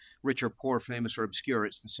good. Rich or poor, famous or obscure,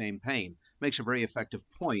 it's the same pain. Makes a very effective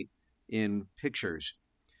point in pictures.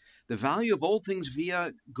 The value of old things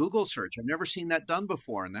via Google search. I've never seen that done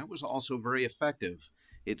before, and that was also very effective.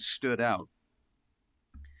 It stood out.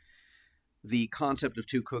 The concept of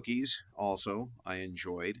two cookies also I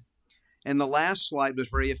enjoyed. And the last slide was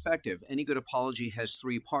very effective. Any good apology has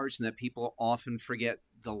three parts, and that people often forget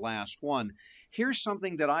the last one. Here's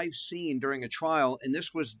something that I've seen during a trial, and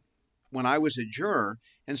this was when I was a juror,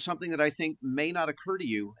 and something that I think may not occur to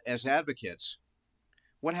you as advocates.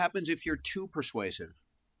 What happens if you're too persuasive?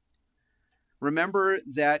 Remember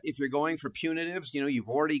that if you're going for punitives, you've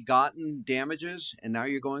already gotten damages, and now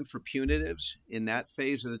you're going for punitives in that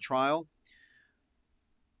phase of the trial.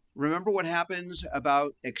 Remember what happens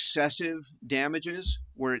about excessive damages,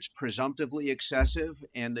 where it's presumptively excessive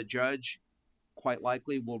and the judge quite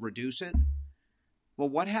likely will reduce it? Well,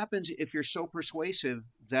 what happens if you're so persuasive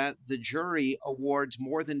that the jury awards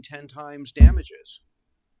more than 10 times damages?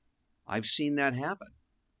 I've seen that happen.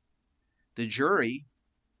 The jury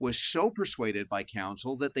was so persuaded by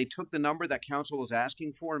counsel that they took the number that counsel was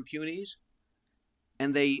asking for in punities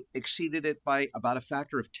and they exceeded it by about a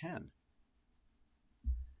factor of 10.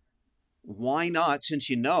 Why not, since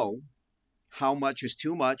you know how much is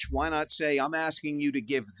too much, why not say, I'm asking you to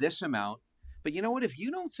give this amount, but you know what, if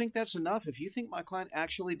you don't think that's enough, if you think my client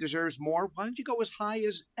actually deserves more, why don't you go as high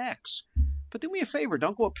as X? But do me a favor,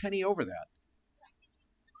 don't go a penny over that.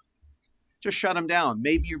 Just shut them down.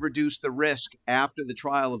 Maybe you reduce the risk after the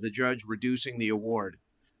trial of the judge reducing the award.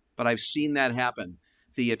 But I've seen that happen.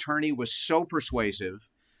 The attorney was so persuasive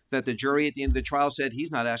that the jury at the end of the trial said,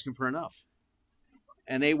 he's not asking for enough.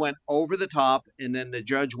 And they went over the top, and then the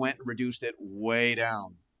judge went and reduced it way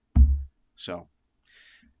down. So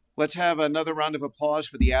let's have another round of applause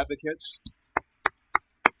for the advocates.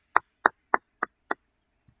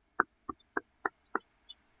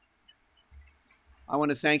 I want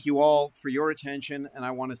to thank you all for your attention, and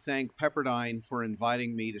I want to thank Pepperdine for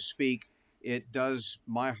inviting me to speak. It does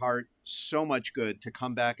my heart so much good to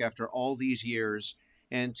come back after all these years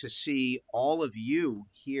and to see all of you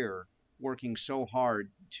here working so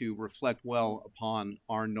hard to reflect well upon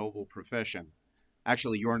our noble profession.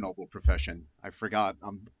 Actually, your noble profession. I forgot,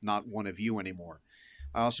 I'm not one of you anymore.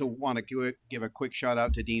 I also want to give a quick shout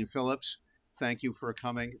out to Dean Phillips. Thank you for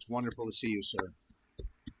coming. It's wonderful to see you, sir.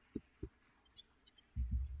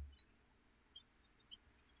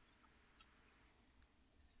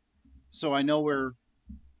 So I know we're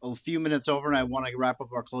a few minutes over, and I want to wrap up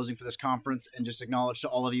our closing for this conference and just acknowledge to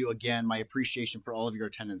all of you again my appreciation for all of your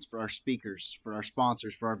attendance, for our speakers, for our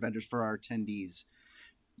sponsors, for our vendors, for our attendees.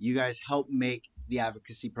 You guys help make the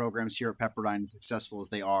advocacy programs here at Pepperdine as successful as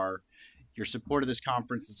they are. Your support of this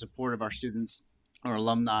conference, the support of our students, our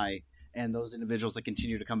alumni, and those individuals that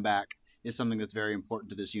continue to come back is something that's very important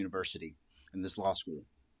to this university and this law school.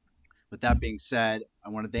 With that being said, I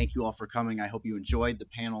want to thank you all for coming. I hope you enjoyed the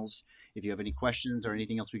panels. If you have any questions or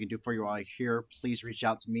anything else we can do for you while you're here, please reach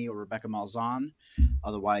out to me or Rebecca Malzahn.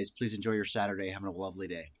 Otherwise, please enjoy your Saturday. Have a lovely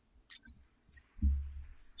day.